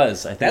think it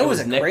was. I think that it was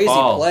a Nick crazy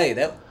Paul. play.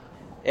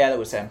 That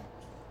was him.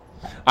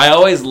 I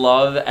always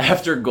love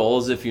after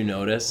goals, if you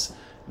notice,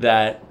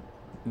 that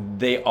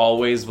they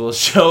always will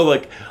show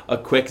like a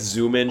quick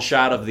zoom in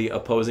shot of the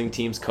opposing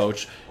team's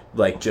coach,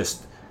 like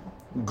just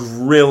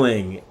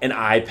grilling an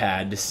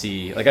iPad to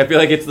see. Like I feel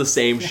like it's the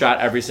same shot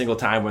every single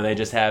time where they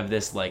just have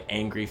this like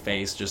angry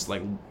face, just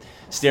like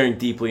staring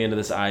deeply into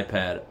this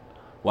iPad.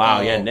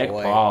 Wow, Nick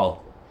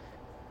Paul.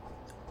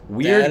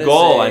 Weird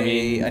goal. I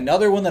mean,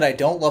 another one that I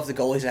don't love the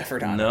goalie's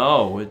effort on.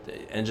 No,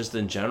 and just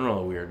in general,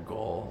 a weird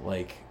goal.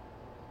 Like,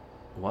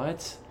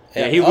 what?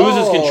 Yeah, he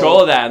loses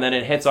control of that, and then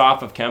it hits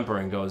off of Kemper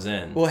and goes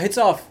in. Well, it hits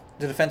off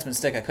the defenseman's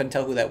stick. I couldn't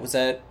tell who that was.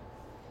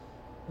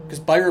 Because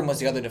Byram was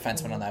the other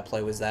defenseman on that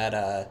play. Was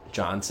that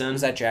Johnson?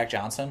 Was that Jack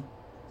Johnson?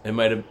 It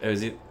might have.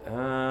 Was it?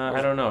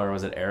 I don't know. Or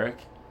was it Eric?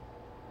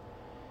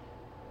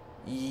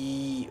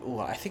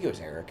 I think it was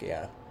Eric.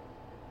 Yeah.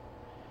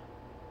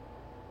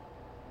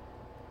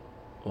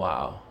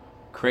 Wow.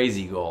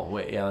 Crazy goal.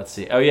 Wait, yeah, let's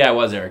see. Oh, yeah, it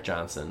was Eric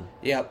Johnson.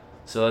 Yep.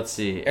 So let's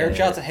see. Eric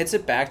Johnson hits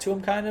it back to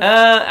him, kind of?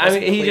 I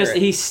mean,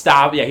 he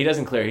stopped. Yeah, he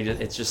doesn't clear.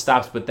 It just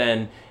stops, but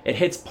then it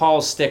hits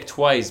Paul's stick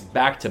twice,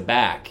 back to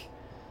back.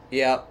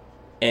 Yep.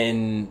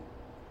 And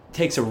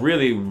takes a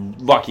really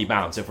lucky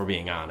bounce, if we're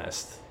being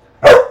honest.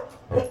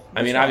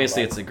 I mean,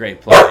 obviously, it's a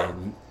great play.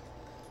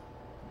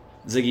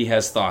 Ziggy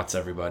has thoughts,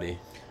 everybody.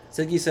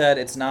 Ziggy said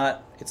it's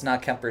not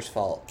Kemper's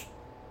fault.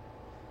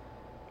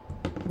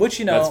 Which,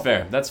 That's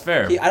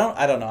fair.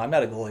 I don't know. I'm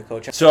not a goalie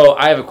coach. So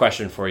I have a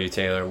question for you,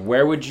 Taylor.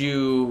 Where would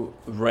you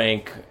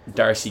rank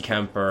Darcy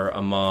Kemper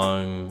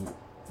among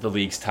the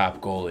league's top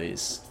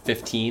goalies?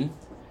 15?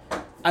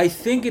 I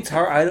think it's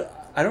hard.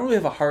 I don't really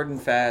have a hard and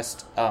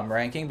fast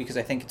ranking because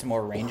I think it's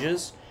more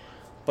ranges.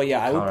 But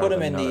yeah, I would put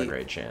him in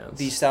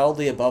the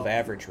solidly above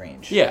average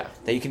range. Yeah.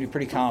 That you can be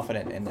pretty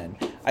confident in. Then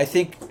I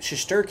think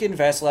Shesterkin,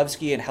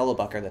 Vasilevsky, and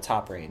Hellebuck are the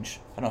top range.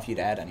 I don't know if you'd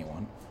add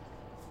anyone.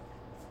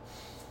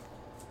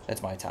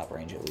 That's my top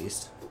range, at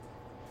least.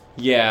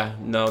 Yeah,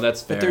 no,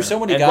 that's fair. But there's so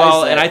many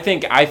guys. And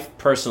I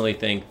personally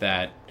think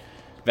that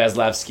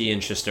Vasilevsky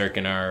and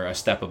Shesterkin are a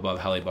step above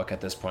Hellebuck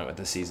at this point with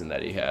the season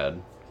that he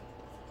had.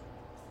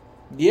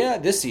 Yeah,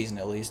 this season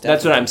at least. Definitely.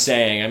 That's what I'm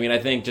saying. I mean, I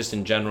think just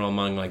in general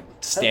among like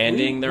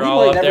standing, they're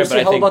all up there. But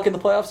I think Hellebuck in the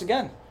playoffs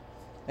again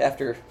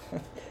after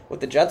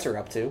what the Jets are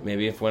up to.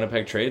 Maybe if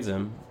Winnipeg trades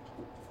him.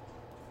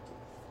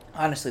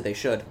 Honestly, they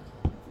should.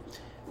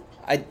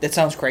 That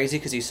sounds crazy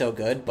because he's so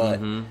good,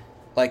 but.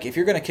 Like, if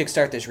you're going to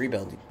kickstart this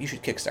rebuild, you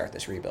should kickstart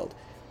this rebuild.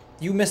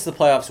 You missed the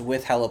playoffs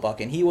with Hellebuck,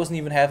 and he wasn't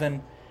even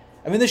having...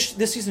 I mean,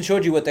 this season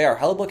showed you what they are.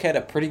 Hellebuck had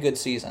a pretty good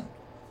season.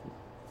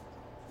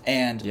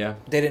 And they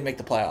didn't make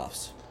the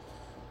playoffs.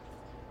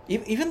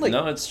 Even like,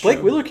 no, it's true.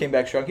 Blake Wheeler came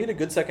back strong. He had a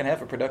good second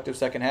half, a productive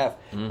second half.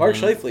 Mark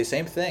Scheifele,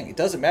 same thing. It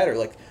doesn't matter.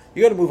 Like,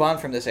 you got to move on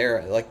from this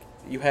era. Like,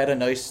 you had a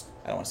nice...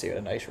 I don't want to say you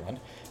had a nice run.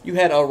 You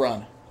had a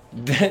run.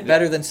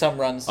 Better than some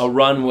runs. A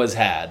run was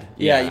had.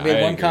 Yeah, you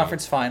made one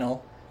conference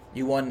final.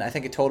 You won, I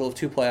think, a total of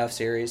 2 playoff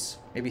series,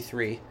 maybe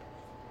 3.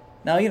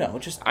 Now,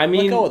 just let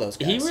go of those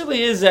guys. He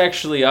really is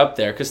actually up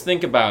there, because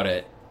think about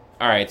it.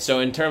 All right, so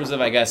in terms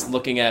of, I guess,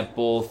 looking at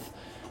both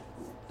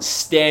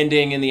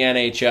standing in the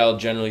NHL,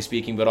 generally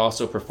speaking, but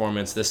also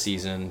performance this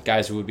season,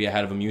 guys who would be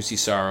ahead of him, UC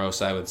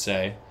Saros, I would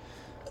say.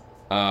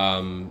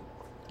 Then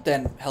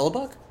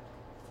Hellebuck?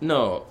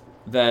 No,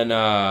 then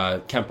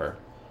Kemper.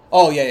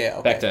 Oh, yeah,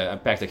 okay.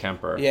 Back to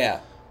Kemper. Yeah.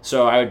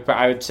 So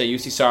I would say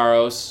UC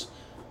Saros,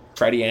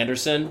 Freddie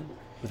Anderson,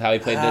 with how he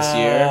played this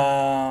year.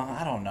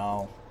 I don't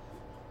know.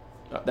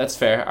 That's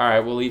fair. All right,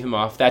 we'll leave him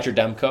off. Thatcher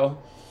Demko.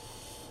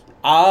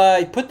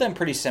 I put them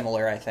pretty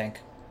similar, I think.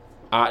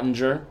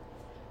 Ottinger.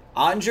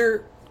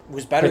 Ottinger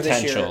was better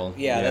this year. Potential.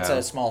 Yeah, that's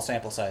a small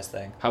sample size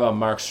thing. How about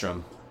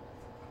Markstrom?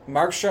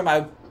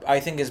 Markstrom, I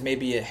think, is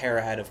maybe a hair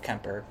ahead of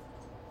Kemper.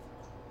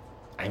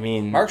 I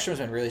mean, Markstrom's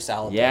been really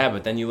solid. Yeah,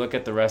 but then you look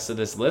at the rest of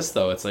this list,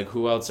 though. It's like,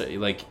 who else?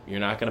 You're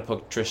not going to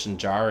put Tristan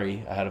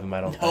Jarry ahead of him,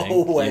 I don't think.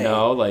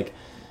 No way.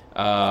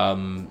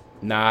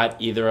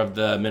 Not either of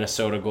the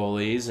Minnesota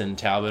goalies, and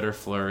Talbot or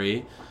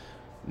Fleury.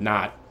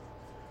 Not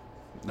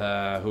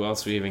who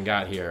else we even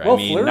got here? Well, I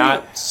mean, Fleury,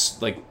 not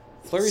like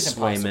Fleury's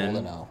Swayman, impossible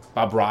to know.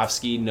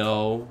 Bobrovsky,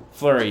 no.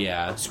 Fleury,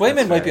 yeah.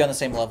 Swayman might be on the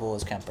same level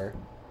as Kemper.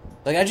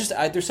 Like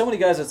there's so many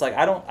guys that's like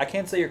I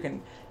can't say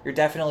you're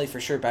definitely for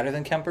sure better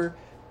than Kemper,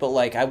 but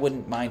like I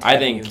wouldn't mind. I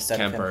think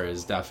Kemper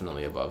is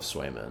definitely above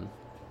Swayman.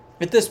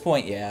 At this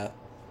point, yeah.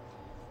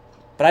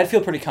 But I'd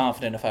feel pretty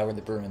confident if I were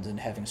the Bruins in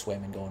having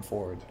Swayman going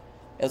forward.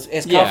 As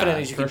confident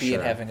as you can be in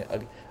having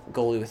a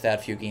goalie with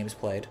that few games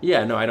played.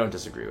 Yeah, no, I don't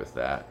disagree with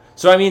that.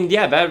 So, I mean,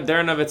 yeah, that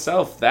there in of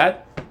itself,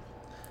 that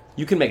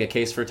you can make a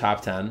case for top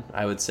 10,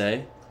 I would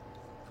say.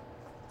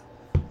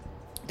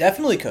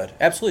 Definitely could.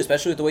 Absolutely,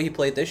 especially with the way he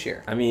played this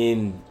year. I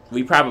mean,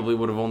 we probably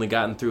would have only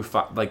gotten through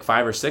 5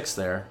 or 6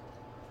 there.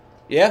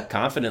 Yeah.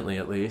 Confidently,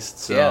 at least.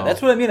 So. Yeah,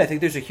 that's what I mean. I think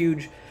there's a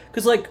huge...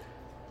 Because, all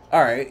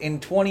right,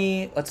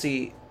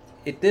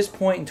 at this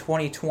point in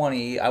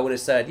 2020, I would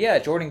have said, yeah,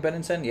 Jordan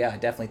Bennington, yeah,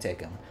 I'd definitely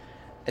take him.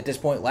 at this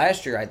point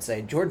last year, I'd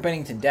say Jordan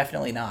Bennington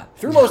definitely not.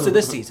 Through most of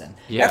this season.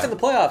 Yeah. After the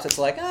playoffs, it's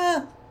like,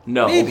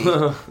 no.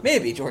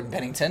 maybe Jordan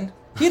Bennington.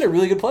 He had a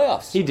really good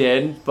playoffs. He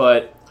did,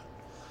 but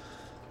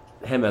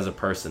him as a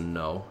person,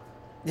 no.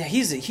 Yeah, he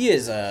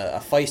is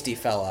a feisty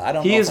fella. I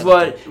don't. He know is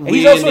what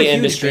we in the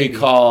industry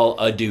call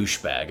a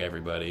douchebag.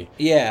 Everybody.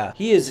 Yeah,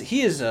 he is.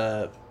 He is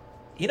a.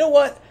 You know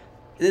what?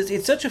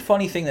 It's such a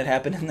funny thing that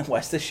happened in the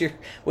West this year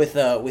with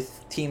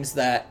teams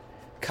that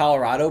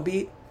Colorado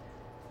beat.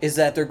 Is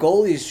that their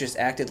goalies just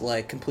acted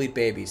like complete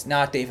babies?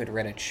 Not David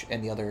Rittich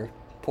and the other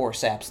poor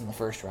saps in the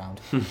first round,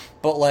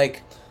 but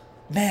like,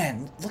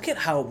 man, look at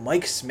how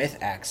Mike Smith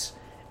acts.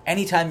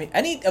 Any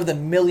of the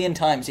million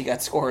times he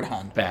got scored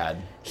on,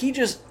 bad. He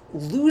just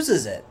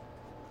loses it.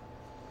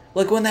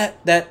 Like when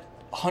that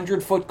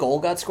 100-foot goal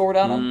got scored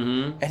on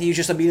him, and he was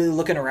just immediately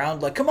looking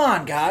around like, "Come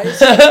on, guys!"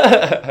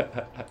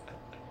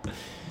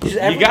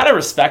 You gotta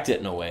respect it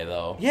in a way,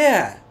 though.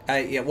 Yeah,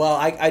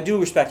 I do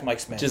respect Mike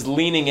Smith. Just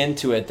leaning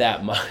into it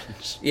that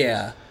much.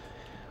 Yeah,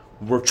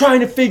 we're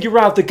trying to figure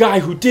out the guy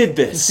who did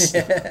this.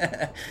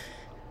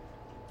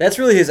 That's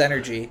really his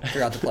energy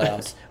throughout the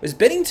playoffs. Because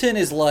Bennington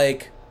is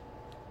like.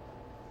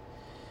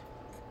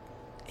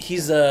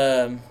 He's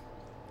I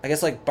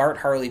guess like Bart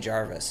Harley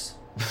Jarvis.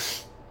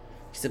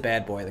 He's the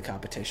bad boy of the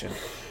competition.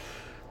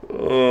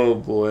 Oh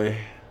boy.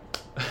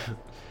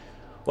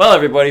 Well,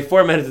 everybody,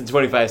 4 minutes and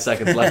 25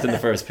 seconds left in the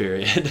first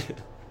period.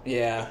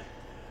 Yeah,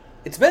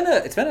 it's been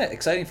an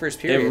exciting first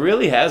period. It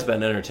really has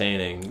been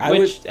entertaining,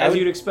 as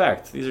you'd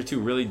expect. These are two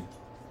really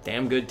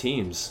damn good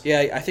teams.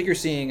 Yeah, I think you're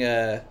seeing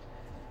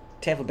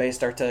Tampa Bay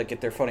start to get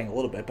their footing a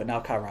little bit, but now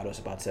Colorado's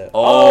about to...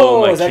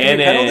 Oh,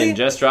 McKinnon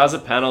just draws a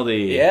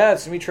penalty. Yeah,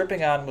 it's going to be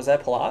tripping on... Was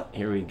that Palat?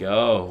 Here we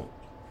go.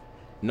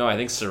 No, I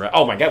think Cirelli...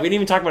 Oh, my God, we didn't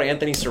even talk about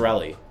Anthony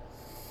Cirelli.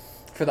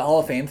 For the Hall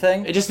of Fame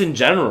thing? Just in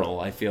general,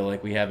 I feel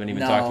like we haven't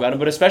even talked about him,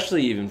 but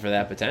especially even for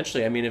that,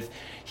 potentially. I mean, if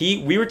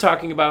we were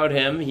talking about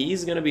him,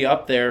 he's going to be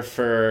up there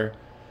for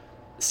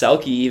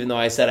Selke, even though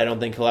I said I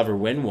don't think he'll ever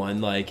win one.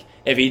 Like,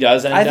 if he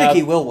does end up... I think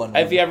he will win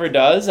one. If he ever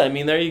does, I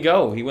mean, there you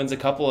go. He wins a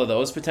couple of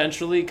those,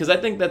 potentially. Because I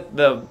think that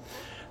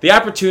the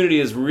opportunity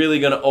is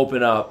really going to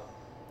open up,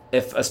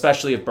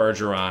 especially if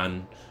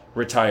Bergeron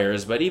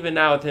retires. But even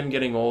now, with him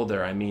getting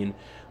older, I mean,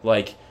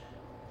 like,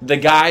 the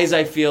guys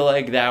I feel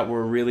like that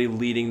were really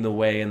leading the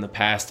way in the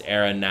past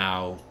era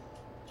now,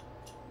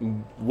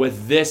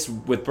 with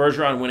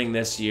Bergeron winning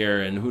this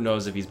year, and who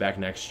knows if he's back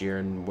next year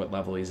and what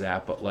level he's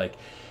at, but, like,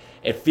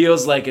 it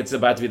feels like it's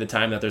about to be the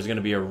time that there's going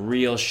to be a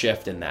real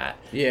shift in that.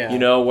 Yeah. You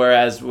know,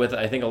 whereas with,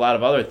 I think, a lot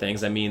of other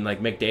things, I mean, like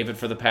McDavid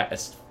for the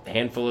past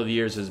handful of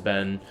years has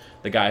been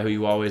the guy who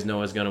you always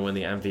know is going to win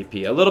the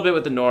MVP. A little bit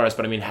with the Norris,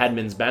 but I mean,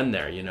 Hedman's been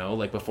there, you know?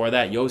 Like before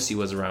that, Yossi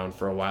was around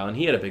for a while, and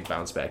he had a big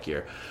bounce back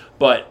year.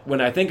 But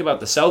when I think about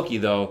the Selke,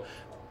 though,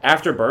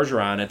 after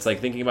Bergeron, it's like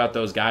thinking about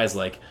those guys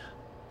like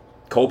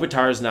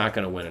Kopitar's not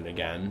going to win it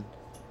again.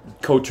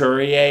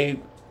 Couturier,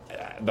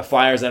 the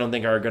Flyers, I don't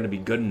think are going to be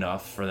good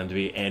enough for them to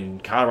be.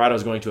 And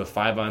Colorado's going to a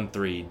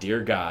 5-on-3. Dear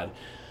God.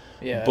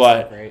 Yeah, that's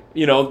but great.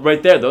 You know,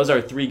 right there, those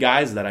are three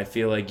guys that I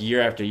feel like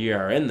year after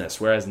year are in this.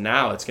 Whereas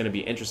now it's going to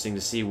be interesting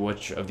to see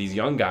which of these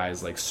young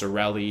guys, like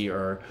Cirelli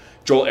or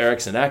Joel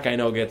Eriksson, that I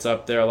know gets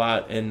up there a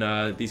lot in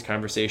these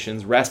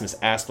conversations. Rasmus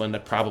Asplund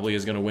that probably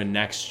is going to win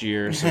next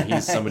year, so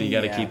he's somebody you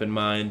got to keep in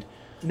mind.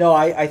 No,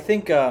 I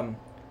think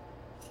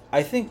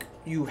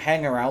you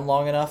hang around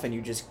long enough and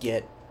you just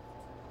get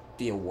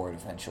the award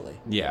eventually.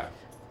 Yeah.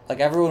 Like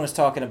everyone was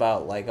talking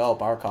about, like, oh,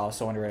 Barkov's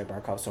so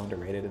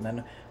underrated, and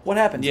then what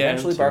happens?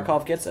 Eventually,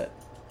 Barkov gets it.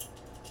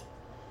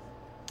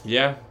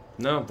 Yeah,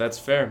 no, that's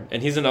fair,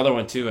 and he's another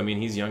one too. I mean,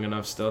 he's young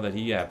enough still that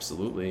he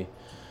absolutely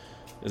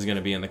is going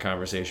to be in the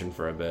conversation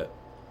for a bit.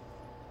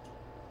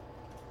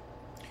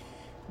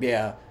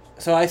 Yeah,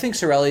 so I think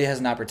Cirelli has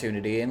an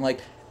opportunity, and like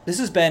this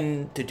has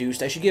been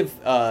deduced. I should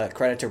give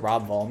credit to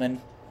Rob Volman,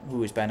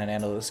 who has been an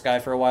analytics guy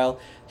for a while.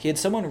 He had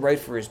someone write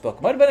for his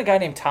book. Might have been a guy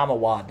named Tom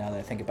Awad, now that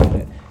I think about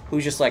it,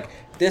 who's just like,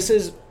 this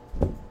is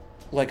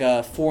like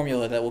a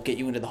formula that will get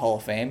you into the Hall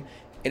of Fame,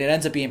 and it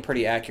ends up being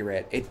pretty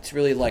accurate. It's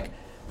really like,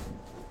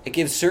 it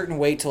gives certain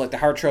weight to like the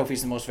Hart Trophy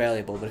is the most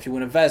valuable, but if you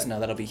win a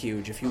Vezina, that'll be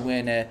huge. If you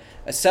win a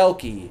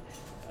Selke,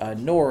 a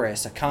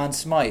Norris, a Conn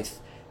Smythe,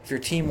 if your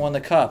team won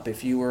the Cup,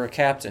 if you were a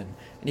captain,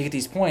 and you get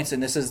these points,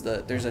 and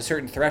there's a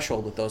certain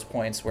threshold with those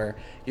points where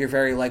you're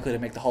very likely to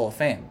make the Hall of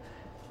Fame.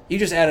 You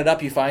just add it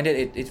up, you find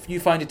it. If you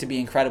find it to be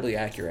incredibly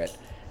accurate.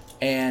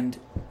 And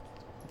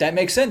that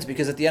makes sense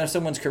because at the end of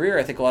someone's career,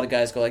 I think a lot of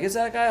guys go like, is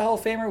that guy a Hall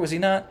of Famer? Was he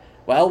not?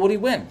 Well, would he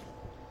win?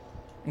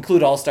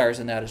 Include All-Stars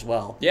in that as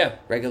well. Yeah.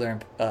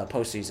 Regular and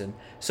postseason.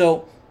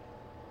 So,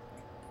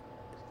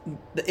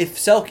 if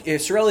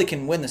Cirelli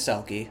can win the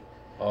Selke...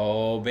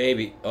 Oh,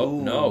 baby. Oh,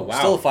 ooh, no. Wow.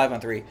 Still a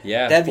 5-on-3.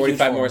 Yeah, that'd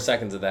 45 more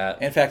seconds of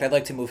that. In fact, I'd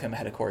like to move him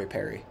ahead of Corey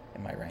Perry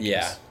in my rankings.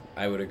 Yeah,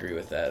 I would agree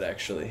with that,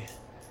 actually.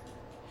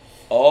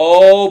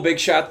 Oh, big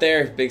shot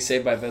there. Big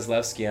save by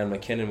Vasilevsky on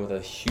McKinnon with a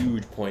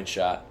huge point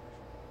shot.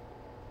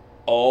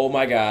 Oh,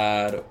 my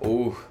God.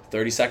 Ooh,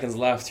 30 seconds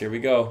left. Here we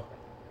go.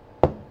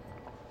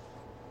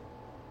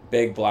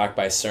 Big block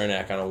by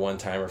Cernak on a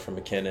one-timer from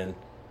McKinnon.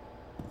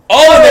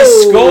 Oh, and they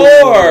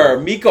score!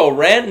 Mikko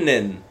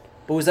Rantanen.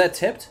 But was that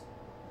tipped?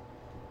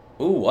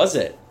 Ooh, was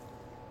it?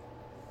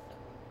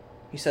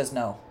 He says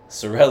no.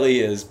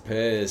 Cirelli is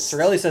pissed.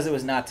 Cirelli says it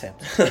was not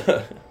tipped.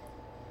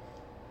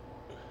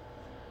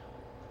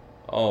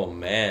 Oh,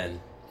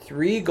 man.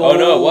 3 goals. Oh,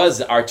 no, it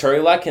was.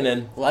 Arturi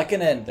Lehkonen.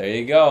 Lehkonen. There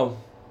you go.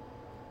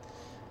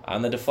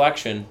 On the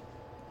deflection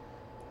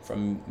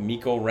from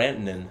Mikko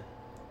Rantanen.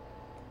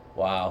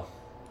 Wow.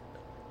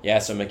 Yeah,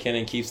 so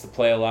McKinnon keeps the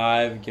play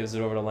alive, gives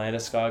it over to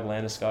Landeskog.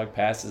 Landeskog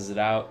passes it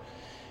out.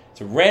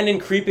 So Rantanen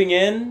creeping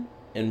in,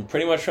 and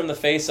pretty much from the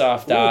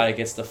face-off dot, it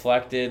gets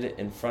deflected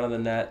in front of the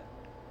net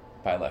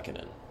by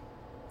Lehkonen.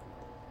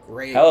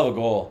 Great. Hell of a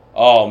goal.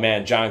 Oh,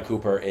 man, John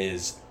Cooper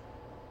is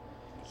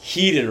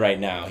heated right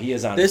now. He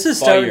is on This is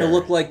fire. starting to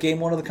look like Game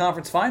 1 of the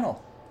conference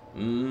final.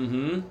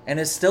 Mm-hmm. And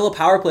it's still a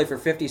power play for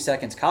 50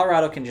 seconds.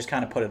 Colorado can just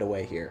kind of put it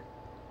away here.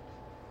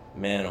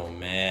 Man, oh,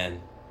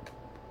 man.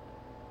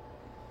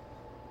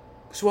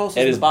 So who else is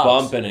It in is the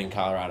box? bumping in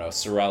Colorado.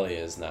 Cirelli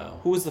is now.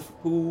 Who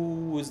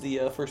was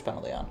the first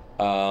penalty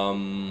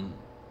on?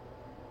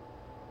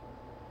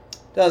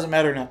 Doesn't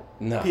matter now.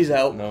 No. He's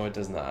out. No, it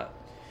does not.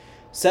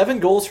 7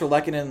 goals for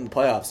Lehkonen in the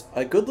playoffs.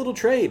 A good little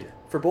trade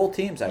for both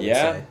teams, I would say.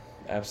 Yeah,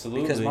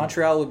 absolutely. Because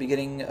Montreal would be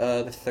getting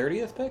the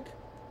 30th pick?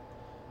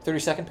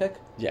 32nd pick?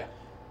 Yeah.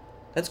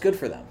 That's good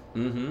for them.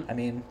 Mm-hmm. I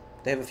mean,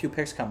 they have a few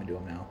picks coming to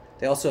them now.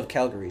 They also have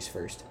Calgary's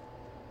first.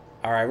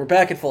 All right, we're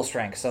back at full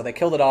strength. So they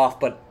killed it off,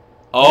 but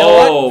you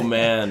know what?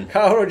 Man.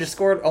 Colorado just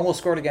almost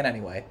scored again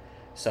anyway.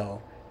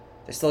 So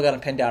they still got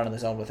him pinned down in the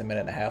zone with a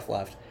minute and a half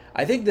left.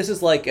 I think this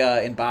is like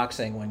in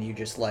boxing when you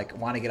just like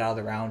want to get out of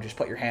the round, just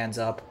put your hands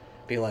up,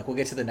 be like, we'll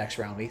get to the next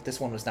round. This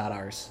one was not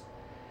ours.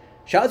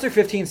 Shots are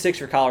 15-6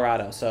 for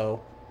Colorado.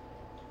 So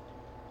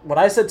when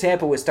I said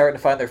Tampa was starting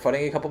to find their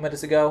footing a couple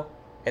minutes ago,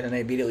 and then they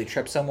immediately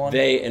tripped someone.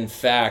 They, in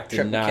fact,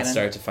 did not McKinnon.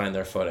 start to find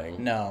their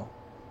footing. No.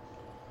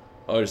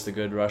 Oh, just a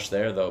good rush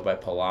there, though, by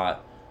Palat.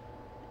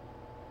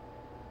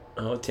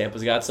 Oh,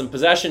 Tampa's got some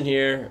possession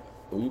here.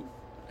 Ooh.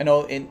 I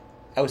know.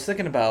 I was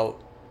thinking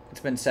about. It's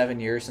been 7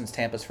 years since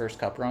Tampa's first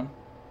Cup run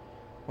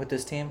with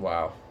this team.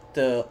 Wow.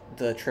 The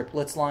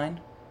triplets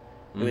line.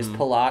 It was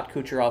Palat,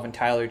 Kucherov, and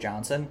Tyler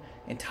Johnson.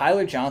 And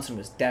Tyler Johnson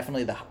was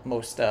definitely the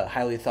most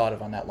highly thought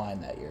of on that line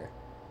that year.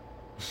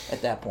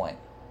 At that point.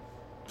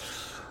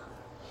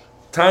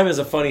 Time is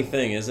a funny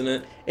thing, isn't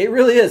it? It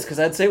really is, because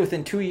I'd say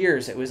within 2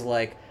 years, it was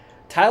like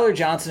Tyler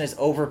Johnson is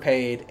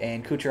overpaid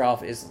and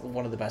Kucherov is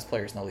one of the best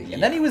players in the league. Yeah.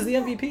 And then he was the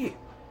MVP.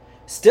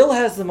 Still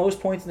has the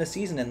most points in the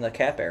season in the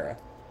Cap era.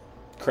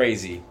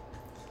 Crazy.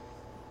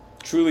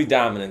 Truly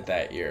dominant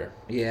that year.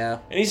 Yeah.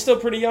 And he's still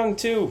pretty young,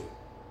 too.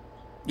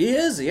 He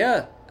is,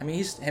 yeah. I mean,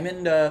 is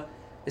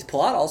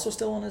Palat also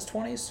still in his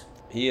 20s?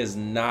 He is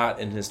not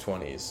in his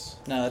 20s.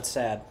 No, that's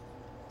sad.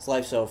 His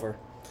life's over.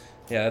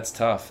 Yeah, that's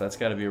tough. That's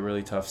got to be a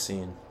really tough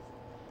scene.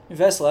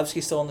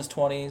 Vasilevsky's still in his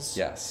 20s.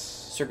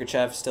 Yes.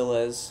 Sergachev still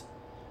is.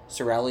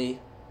 Cirelli.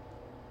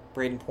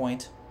 Braden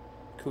Point.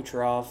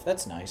 Kucherov.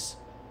 That's nice.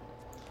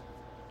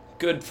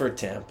 Good for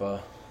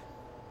Tampa.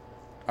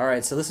 All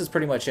right, so this is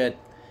pretty much it.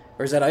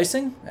 Or is that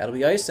icing? That'll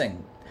be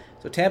icing.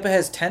 So Tampa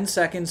has 10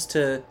 seconds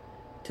to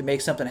make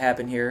something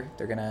happen here.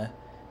 They're going to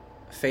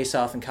face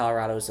off in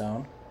Colorado's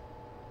zone.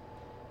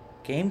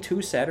 Game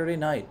 2 Saturday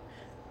night.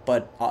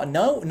 But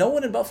no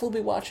one in Buffalo will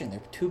be watching.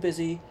 They're too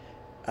busy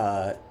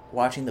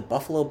watching the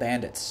Buffalo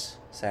Bandits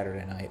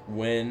Saturday night.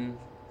 Win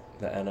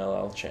the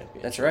NLL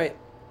championship. That's right.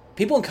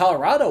 People in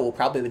Colorado will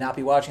probably not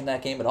be watching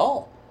that game at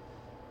all.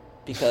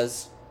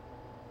 Because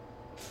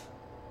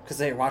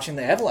they're watching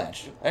the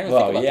Avalanche. I don't even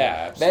think about that.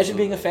 Absolutely. Imagine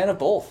being a fan of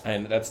both.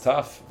 And that's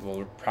tough.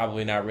 Well,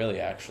 probably not really,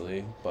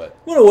 actually. But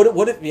Well,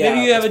 what if yeah,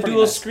 maybe you have a pretty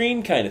dual nice.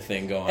 Screen kind of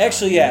thing going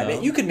Actually, on. yeah,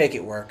 you could make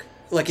it work.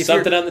 Like if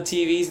something you're, on the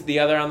TV, the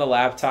other on the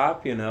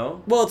laptop, you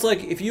know? Well, it's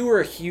like if you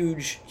were a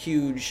huge,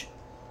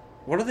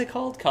 what are they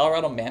called?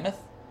 Colorado Mammoth?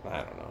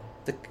 I don't know.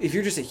 If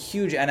you're just a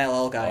huge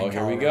NLL guy in here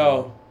Colorado. we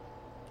go.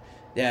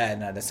 Yeah,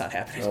 no, that's not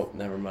happening. Oh,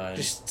 never mind.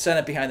 Just send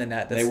it behind the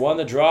net. They won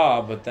the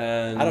draw, but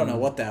then... I don't know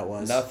what that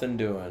was. Nothing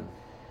doing.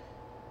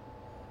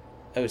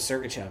 That was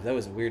Sergachev. That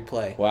was a weird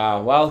play.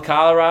 Wow. Well,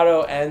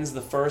 Colorado ends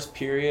the first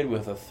period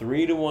with a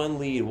 3-1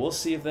 lead. We'll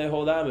see if they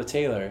hold on. But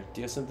Taylor,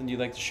 do you have something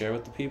you'd like to share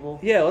with the people?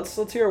 Yeah, let's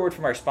hear a word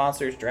from our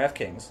sponsors,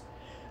 DraftKings.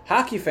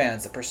 Hockey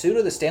fans, the pursuit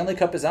of the Stanley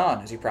Cup is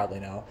on, as you probably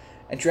know.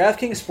 And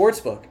DraftKings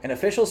Sportsbook, an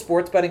official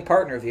sports betting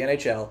partner of the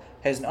NHL,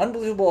 has an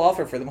unbelievable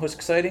offer for the most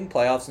exciting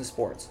playoffs in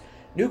sports.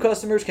 New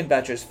customers can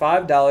bet just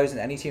 $5 in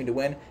any team to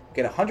win,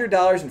 get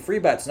 $100 in free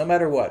bets no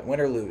matter what, win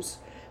or lose.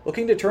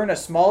 Looking to turn a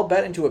small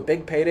bet into a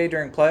big payday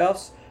during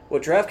playoffs?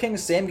 With DraftKings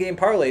same-game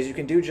parlays, you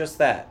can do just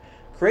that.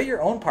 Create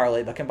your own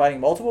parlay by combining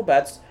multiple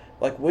bets,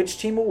 like which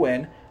team will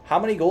win, how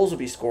many goals will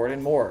be scored,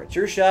 and more. It's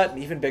your shot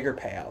and even bigger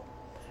payout.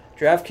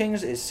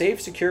 DraftKings is safe,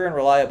 secure, and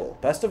reliable.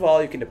 Best of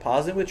all, you can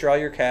deposit and withdraw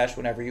your cash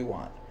whenever you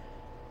want.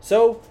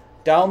 So,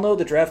 download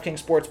the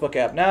DraftKings Sportsbook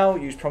app now,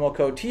 use promo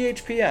code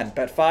THPN,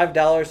 bet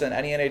 $5 on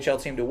any NHL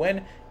team to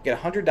win,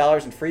 get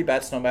 $100 in free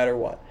bets no matter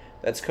what.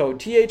 That's code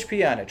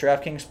THPN at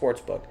DraftKings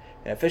Sportsbook,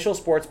 an official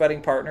sports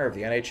betting partner of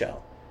the NHL.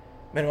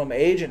 Minimum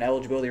age and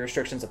eligibility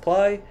restrictions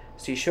apply.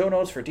 See show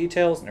notes for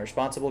details and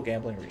responsible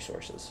gambling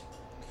resources.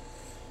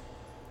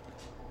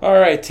 All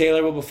right,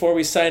 Taylor. Well, before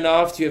we sign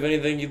off, do you have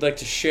anything you'd like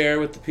to share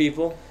with the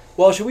people?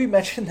 Well, should we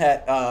mention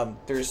that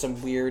there's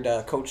some weird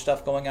coach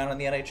stuff going on in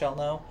the NHL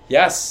now?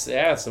 Yes,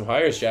 yeah, some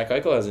hires. Jack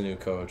Eichel has a new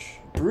coach.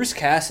 Bruce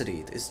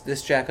Cassidy. Is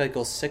this Jack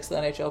Eichel's 6th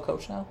NHL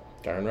coach now?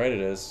 Darn right it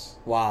is.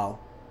 Wow.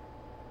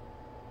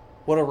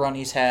 What a run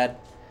he's had.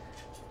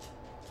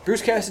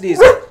 Bruce Cassidy is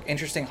an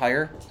interesting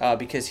hire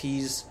because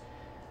he's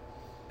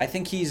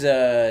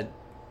a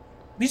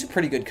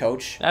pretty good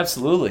coach.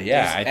 Absolutely,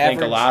 yeah. He's I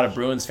think a lot of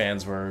Bruins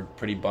fans were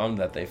pretty bummed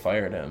that they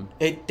fired him.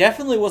 It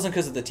definitely wasn't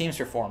because of the team's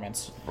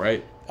performance.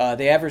 Right.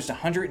 They averaged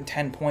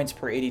 110 points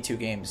per 82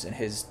 games in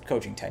his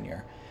coaching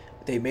tenure.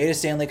 They made a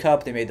Stanley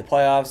Cup. They made the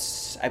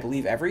playoffs, I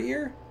believe, every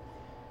year,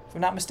 if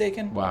I'm not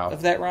mistaken. Wow.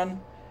 Of that run.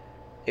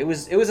 It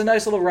was a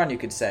nice little run, you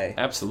could say.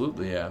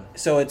 Absolutely, yeah.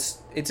 So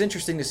it's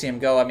interesting to see him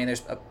go. I mean,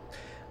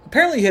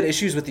 apparently he had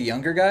issues with the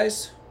younger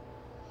guys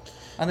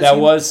on the team.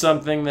 That was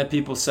something that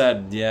people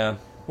said, yeah.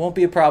 Won't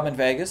be a problem in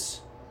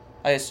Vegas,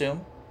 I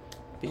assume.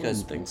 Because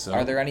I don't think so.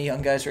 Are there any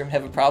young guys for him to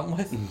have a problem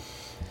with?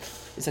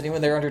 Is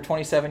anyone there under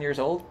 27 years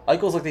old?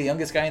 Eichel's like the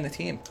youngest guy in the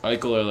team.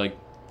 Eichel are like,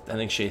 I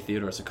think Shea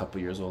Theodore's a couple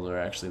years older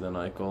actually than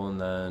Eichel,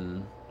 and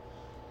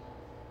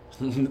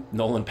then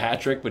Nolan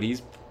Patrick, but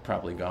he's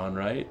probably gone,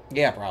 right?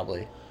 Yeah,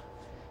 probably.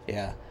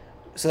 Yeah.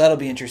 So that'll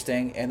be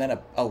interesting. And then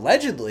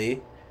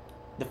allegedly,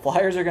 the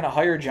Flyers are going to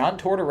hire John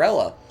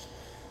Tortorella,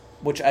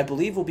 which I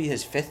believe will be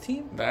his 5th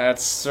team.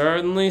 That's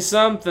certainly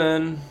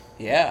something.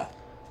 Yeah.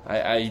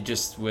 I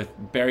just, with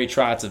Barry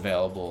Trotz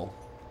available,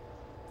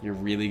 you're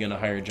really going to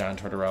hire John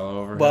Tortorella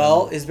over him?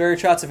 Well, is Barry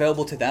Trotz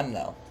available to them,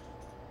 though?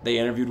 They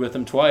interviewed with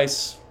him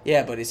twice.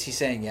 Yeah, but is he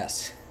saying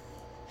yes?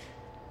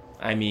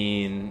 I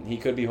mean, he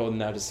could be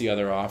holding out to see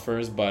other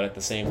offers, but at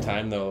the same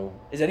time, though...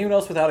 Is anyone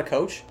else without a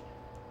coach?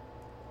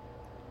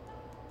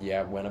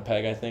 Yeah,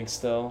 Winnipeg, I think,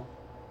 still.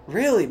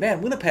 Really?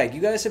 Man, Winnipeg,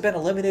 you guys have been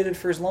eliminated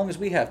for as long as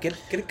we have. Get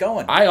it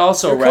going. I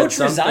also Their read coach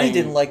something... resigned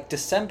in, like,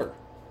 December.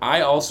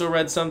 I also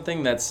read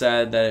something that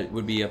said that it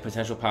would be a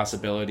potential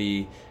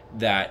possibility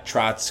that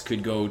Trotz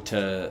could go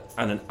to,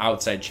 on an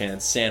outside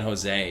chance, San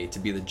Jose to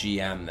be the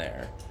GM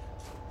there.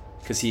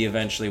 Because he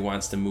eventually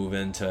wants to move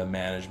into a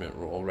management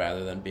role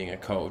rather than being a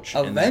coach.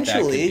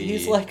 Eventually?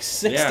 He's like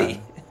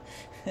 60.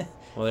 Yeah.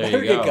 Well, there Let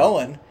her you go. get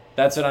going.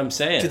 That's what I'm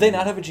saying. Do they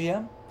not have a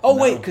GM? Oh,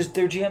 No. wait, because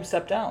their GM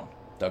stepped down.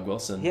 Doug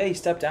Wilson. Yeah, he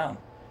stepped down.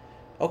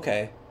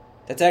 Okay.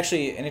 That's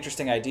actually an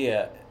interesting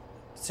idea.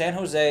 San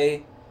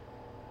Jose...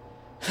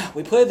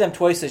 We played them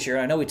twice this year.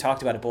 I know we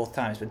talked about it both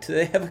times, but do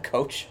they have a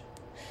coach?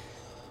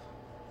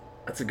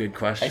 That's a good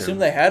question. I assume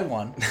they had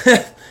one.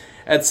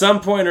 At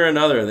some point or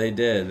another, they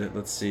did.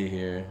 Let's see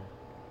here.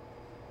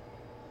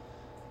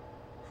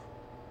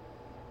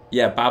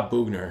 Yeah, Bob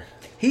Bugner.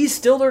 He's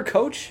still their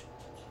coach?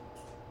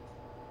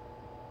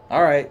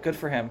 All right, good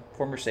for him.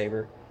 Former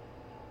Sabre.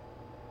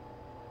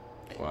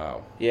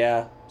 Wow.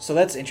 Yeah, so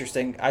that's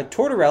interesting.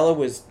 Tortorella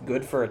was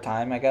good for a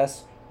time, I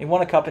guess. He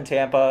won a cup in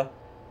Tampa.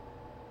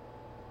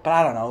 But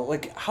I don't know.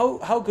 Like,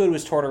 how good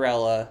was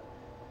Tortorella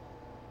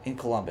in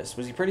Columbus?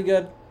 Was he pretty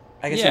good?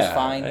 I guess he was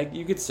fine.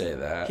 You could say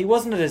that. He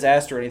wasn't a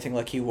disaster or anything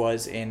like he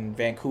was in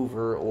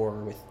Vancouver or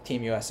with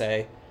Team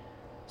USA.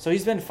 So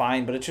he's been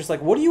fine, but it's just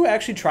like, what are you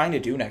actually trying to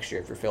do next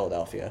year for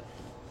Philadelphia?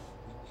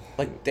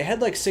 Like, they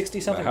had like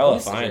 60-something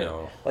points this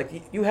year.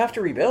 Like, you have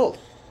to rebuild.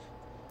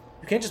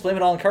 You can't just blame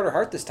it all on Carter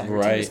Hart this time.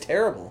 Your team is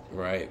terrible.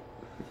 Right.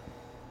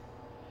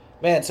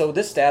 Man, so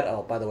this stat,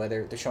 oh, by the way,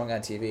 they're showing on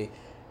TV.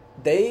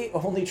 They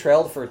only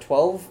trailed for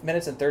 12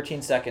 minutes and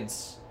 13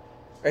 seconds.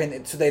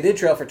 And so they did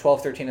trail for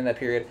 12-13 in that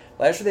period.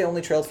 Last year they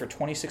only trailed for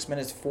 26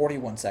 minutes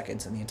 41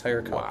 seconds in the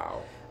entire cup.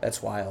 Wow.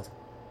 That's wild.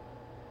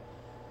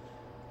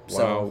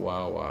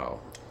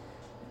 Wow.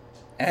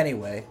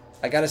 Anyway,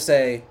 I gotta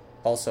say,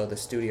 also, the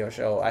studio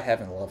show, I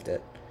haven't loved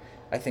it.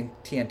 I think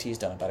TNT's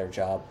done a better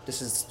job.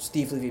 This is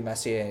Steve Levy,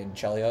 Messier, and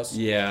Chelios.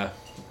 Yeah.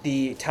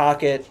 The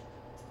Tocchet,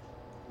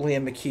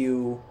 Liam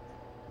McHugh,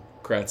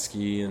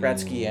 Gretzky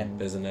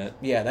and isn't it?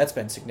 Yeah, that's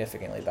been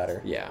significantly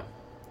better. Yeah.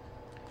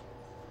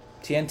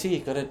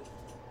 TNT, good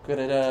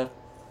at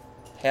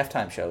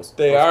halftime shows.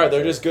 They are.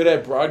 They're just good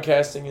at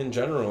broadcasting in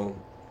general.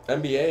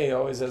 NBA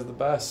always has the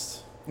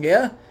best.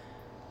 Yeah?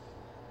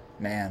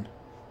 Man.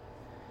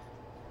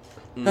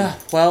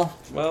 Well,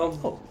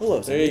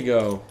 hello, there you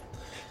go.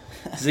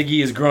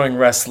 Ziggy is growing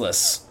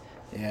restless.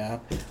 Yeah.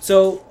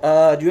 So,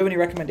 do you have any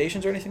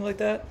recommendations or anything like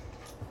that?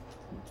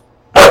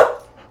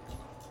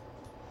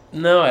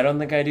 No, I don't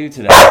think I do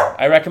today.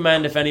 I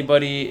recommend if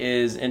anybody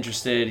is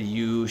interested,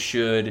 you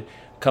should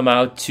come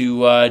out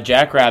to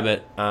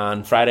Jackrabbit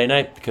on Friday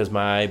night because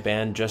my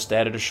band just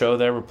added a show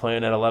there. We're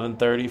playing at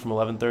 11:30 from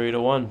 11:30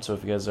 to 1. So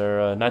if you guys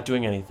are not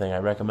doing anything, I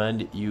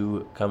recommend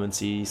you come and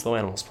see Slow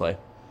Animals play.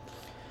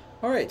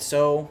 All right,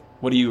 so...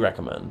 What do you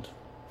recommend?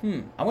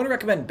 I'm going to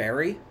recommend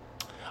Barry.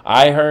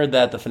 I heard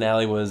that the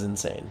finale was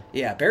insane.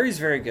 Yeah, Barry's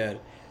very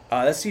good.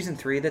 That's season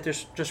 3 that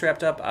just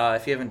wrapped up.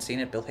 If you haven't seen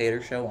it, Bill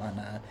Hader show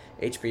on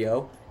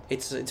HBO.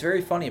 It's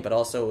very funny, but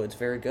also it's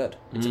very good.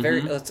 It's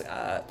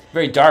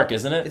very dark,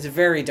 isn't it? It's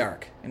very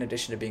dark, in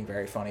addition to being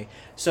very funny.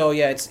 So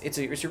yeah, it's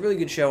a really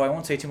good show. I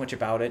won't say too much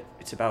about it.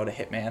 It's about a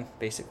hitman,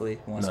 basically,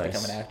 who wants to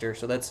become an actor.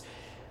 So that's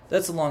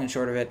the long and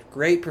short of it.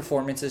 Great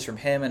performances from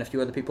him and a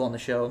few other people on the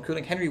show,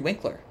 including Henry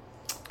Winkler.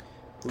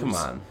 Come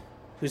on.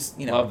 Who's,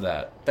 love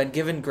that. Been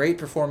given great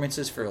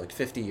performances for like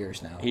 50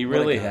 years now. He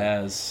really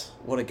has.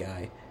 What a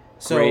guy.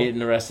 Great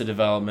in Arrested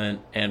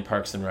Development and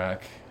Parks and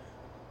Rec.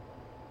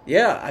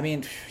 Yeah, I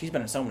mean, he's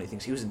been in so many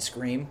things. He was in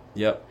Scream.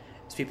 Yep.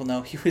 As people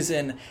know, he's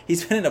been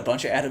in a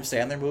bunch of Adam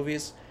Sandler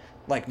movies,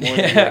 like more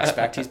than you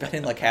expect. He's been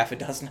in like half a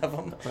dozen of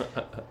them.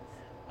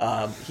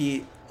 I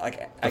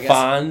guess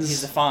Fonz.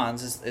 He's the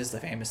Fonz is the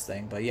famous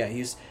thing, but yeah,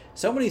 he's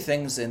so many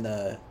things in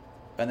the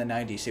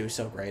 90s. He was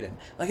so great, and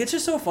like it's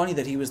just so funny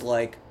that he was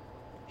like,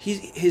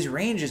 his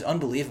range is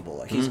unbelievable.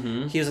 Like he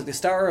was like the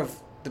star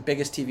of the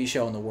biggest TV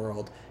show in the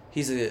world.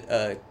 He's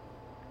a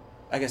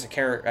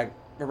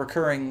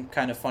recurring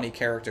kind of funny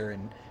character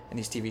in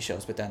these TV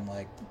shows, but then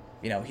like,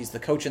 he's the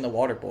coach in The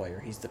Waterboy, or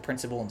he's the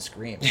principal in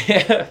Scream.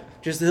 Yeah.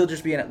 He'll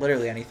just be in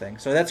literally anything.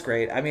 So that's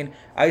great. I mean,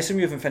 I assume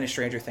you haven't finished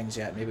Stranger Things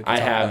yet. Maybe we can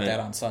talk about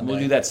that on Sunday.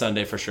 We'll do that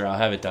Sunday for sure. I'll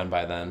have it done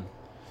by then.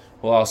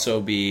 We'll also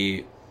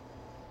be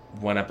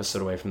one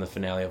episode away from the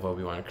finale of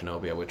Obi-Wan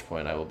Kenobi, at which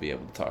point I will be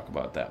able to talk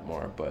about that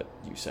more, but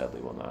you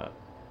sadly will not.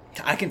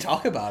 I can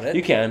talk about it.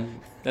 You can.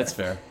 That's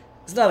fair.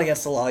 It's not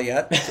against the law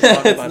yet to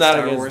talk about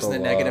Star Wars in a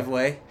negative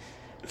way.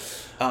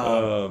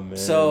 Oh, man.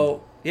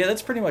 So, yeah,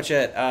 that's pretty much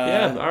it.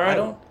 Yeah, all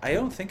right. I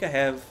don't think I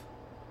have...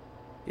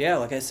 Yeah,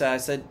 like I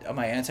said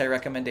my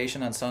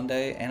anti-recommendation on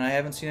Sunday, and I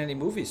haven't seen any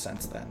movies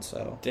since then,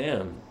 so...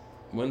 Damn.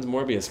 When's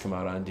Morbius come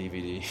out on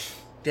DVD?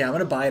 Yeah, I'm going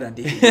to buy it on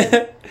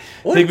DVD.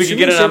 What think we could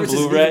get it on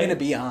Blu-ray? It's going to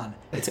be on.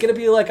 It's going to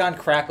be like on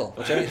Crackle,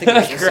 which I don't think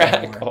exists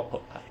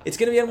anymore. It's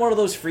going to be on one of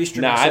those free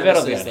streaming services. I bet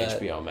it'll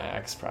be on HBO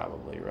Max,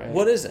 probably, right?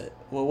 What is it?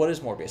 Well, what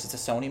is Morbius? It's a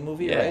Sony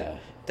movie, right?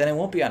 Then it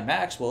won't be on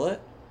Max, will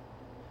it?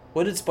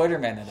 What did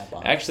Spider-Man end up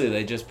on? Actually,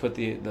 they just put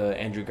the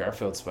Andrew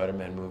Garfield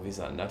Spider-Man movies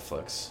on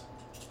Netflix.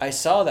 I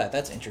saw that.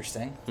 That's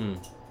interesting.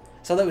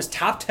 So that was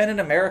top 10 in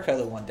America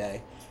the one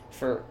day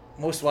for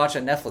most watched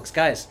on Netflix.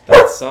 Guys,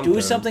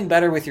 do something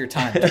better with your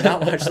time. Do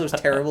not watch those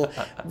terrible...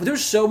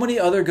 There's so many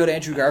other good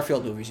Andrew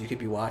Garfield movies you could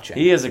be watching.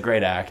 He is a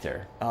great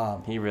actor.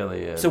 He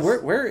really is. So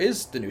where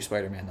is the new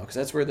Spider-Man, though? Because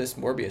that's where this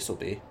Morbius will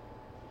be.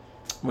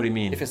 What do you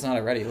mean? If it's not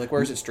already. Like,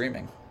 where is it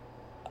streaming?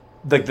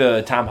 Like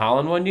the Tom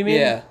Holland one, you mean?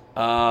 Yeah.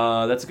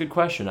 That's a good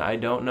question. I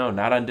don't know.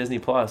 Not on Disney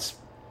Plus.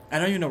 I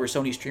don't even know where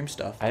Sony streams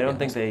stuff. I don't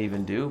think they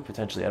even do,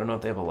 potentially. I don't know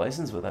if they have a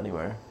license with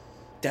anywhere.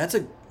 That's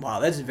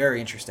very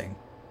interesting.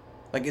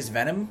 Like, is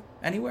Venom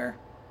anywhere?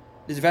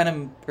 Is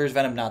Venom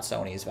not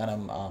Sony? Is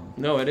Venom...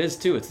 No, it is,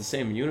 too. It's the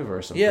same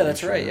universe. Yeah,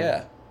 that's right,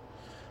 yeah.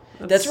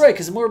 That's right,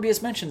 because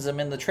Morbius mentions them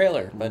in the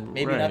trailer, but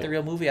maybe not the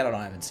real movie. I don't know.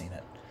 I haven't seen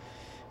it.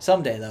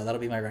 Someday, though,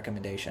 that'll be my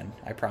recommendation.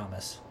 I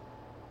promise.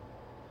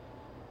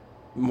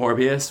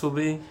 Morbius will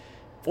be?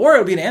 Or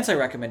it'll be an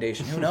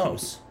anti-recommendation. Who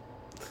knows?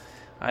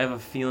 I have a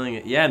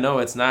feeling... Yeah, no,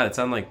 it's not. It's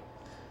on, like,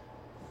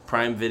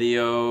 Prime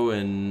Video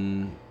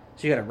and...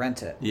 So you gotta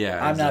rent it.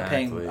 Yeah, I'm not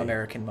paying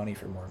American money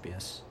for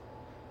Morbius.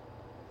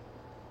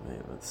 Wait,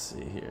 let's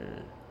see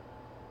here.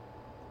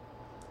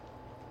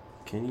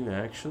 Can you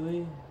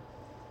actually?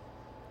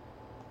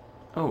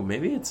 Oh,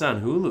 maybe it's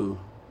on Hulu.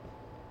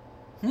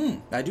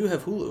 I do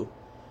have Hulu.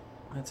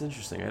 That's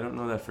interesting. I don't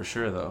know that for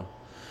sure, though.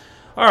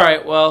 All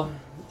right, well,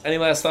 any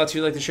last thoughts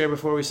you'd like to share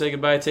before we say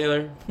goodbye,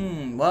 Taylor?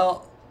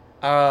 Well,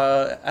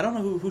 I don't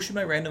know who should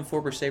my random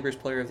Forbes Sabres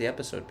player of the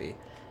episode be.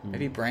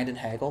 Maybe Brandon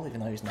Hagel, even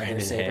though he's not a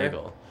Sabre.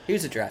 Hagel. He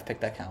was a draft pick,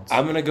 that counts.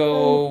 I'm going to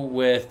go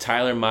with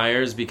Tyler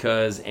Myers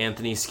because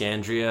Anthony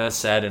Scandria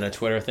said in a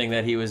Twitter thing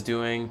that he was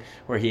doing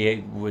where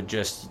he would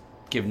just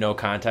give no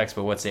context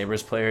but what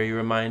Sabres player you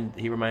remind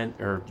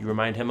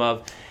him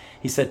of.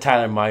 He said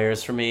Tyler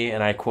Myers for me,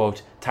 and I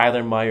quote,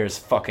 Tyler Myers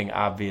fucking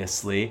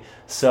obviously.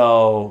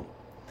 So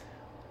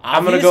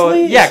I'm going to go,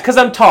 because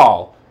I'm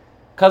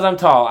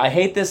tall. I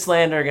hate this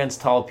slander against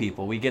tall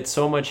people. We get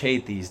so much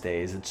hate these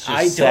days. It's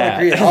just sad.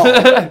 Don't agree at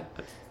all.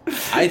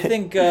 I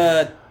think...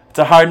 it's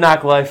a hard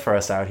knock life for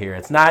us out here.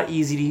 It's not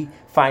easy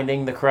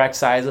finding the correct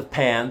size of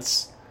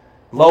pants.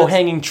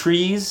 Low-hanging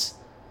trees.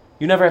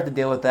 You never have to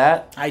deal with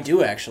that. I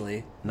do,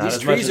 actually. Not These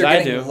as much trees as are I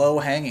getting do.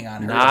 low-hanging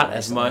on her. Not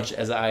as much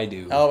as I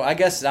do. Oh, I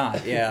guess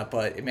not. Yeah,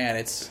 but, man,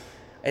 it's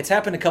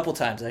happened a couple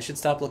times. I should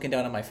stop looking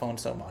down at my phone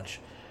so much.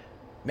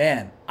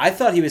 Man, I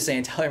thought he was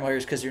saying Tyler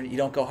Myers because you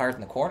don't go hard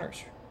in the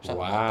corners.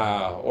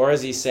 Wow. Like, or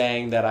is he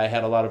saying that I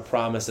had a lot of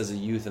promise as a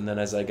youth and then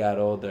as I got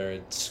older,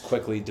 it's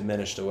quickly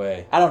diminished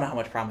away? I don't know how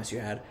much promise you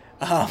had.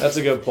 That's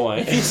a good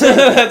point. That's a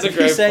great point.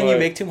 He's saying you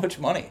make too much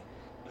money.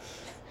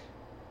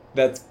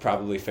 That's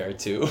probably fair,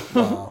 too.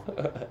 Wow.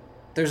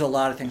 There's a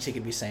lot of things he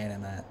could be saying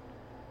in that.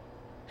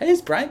 Hey,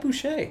 it's Brian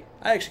Boucher.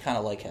 I actually kind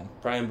of like him.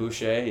 Brian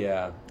Boucher,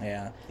 yeah.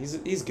 Yeah.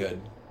 He's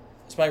good.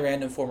 It's my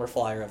random former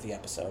flyer of the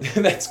episode.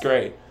 That's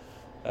great.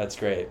 That's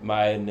great.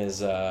 Mine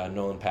is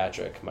Nolan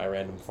Patrick, my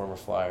random former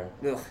Flyer.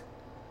 Ugh.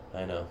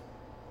 I know.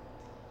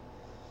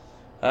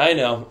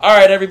 All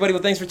right, everybody.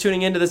 Well, thanks for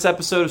tuning in to this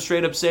episode of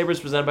Straight Up Sabres,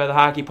 presented by the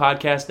Hockey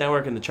Podcast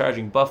Network and the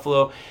Charging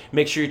Buffalo.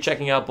 Make sure you're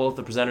checking out both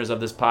the presenters of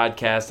this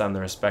podcast on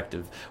their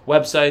respective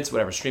websites,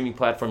 whatever streaming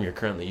platform you're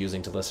currently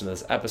using to listen to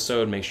this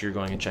episode. Make sure you're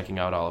going and checking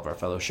out all of our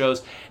fellow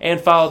shows, and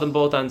follow them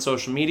both on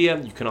social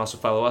media. You can also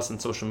follow us on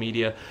social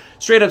media,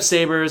 Straight Up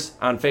Sabres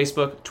on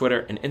Facebook,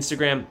 Twitter, and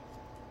Instagram.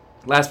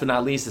 Last but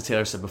not least, as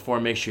Taylor said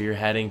before, make sure you're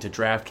heading to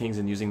DraftKings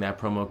and using that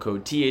promo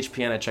code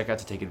THPN at checkout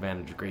to take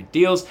advantage of great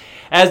deals.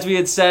 As we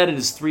had said, it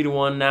is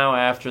 3-1 now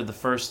after the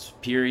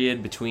first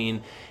period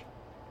between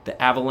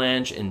the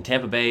Avalanche and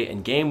Tampa Bay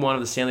in Game 1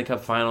 of the Stanley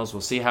Cup Finals. We'll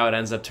see how it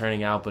ends up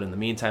turning out, but in the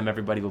meantime,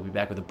 everybody will be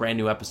back with a brand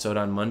new episode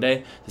on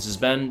Monday. This has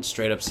been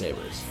Straight Up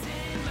Sabres.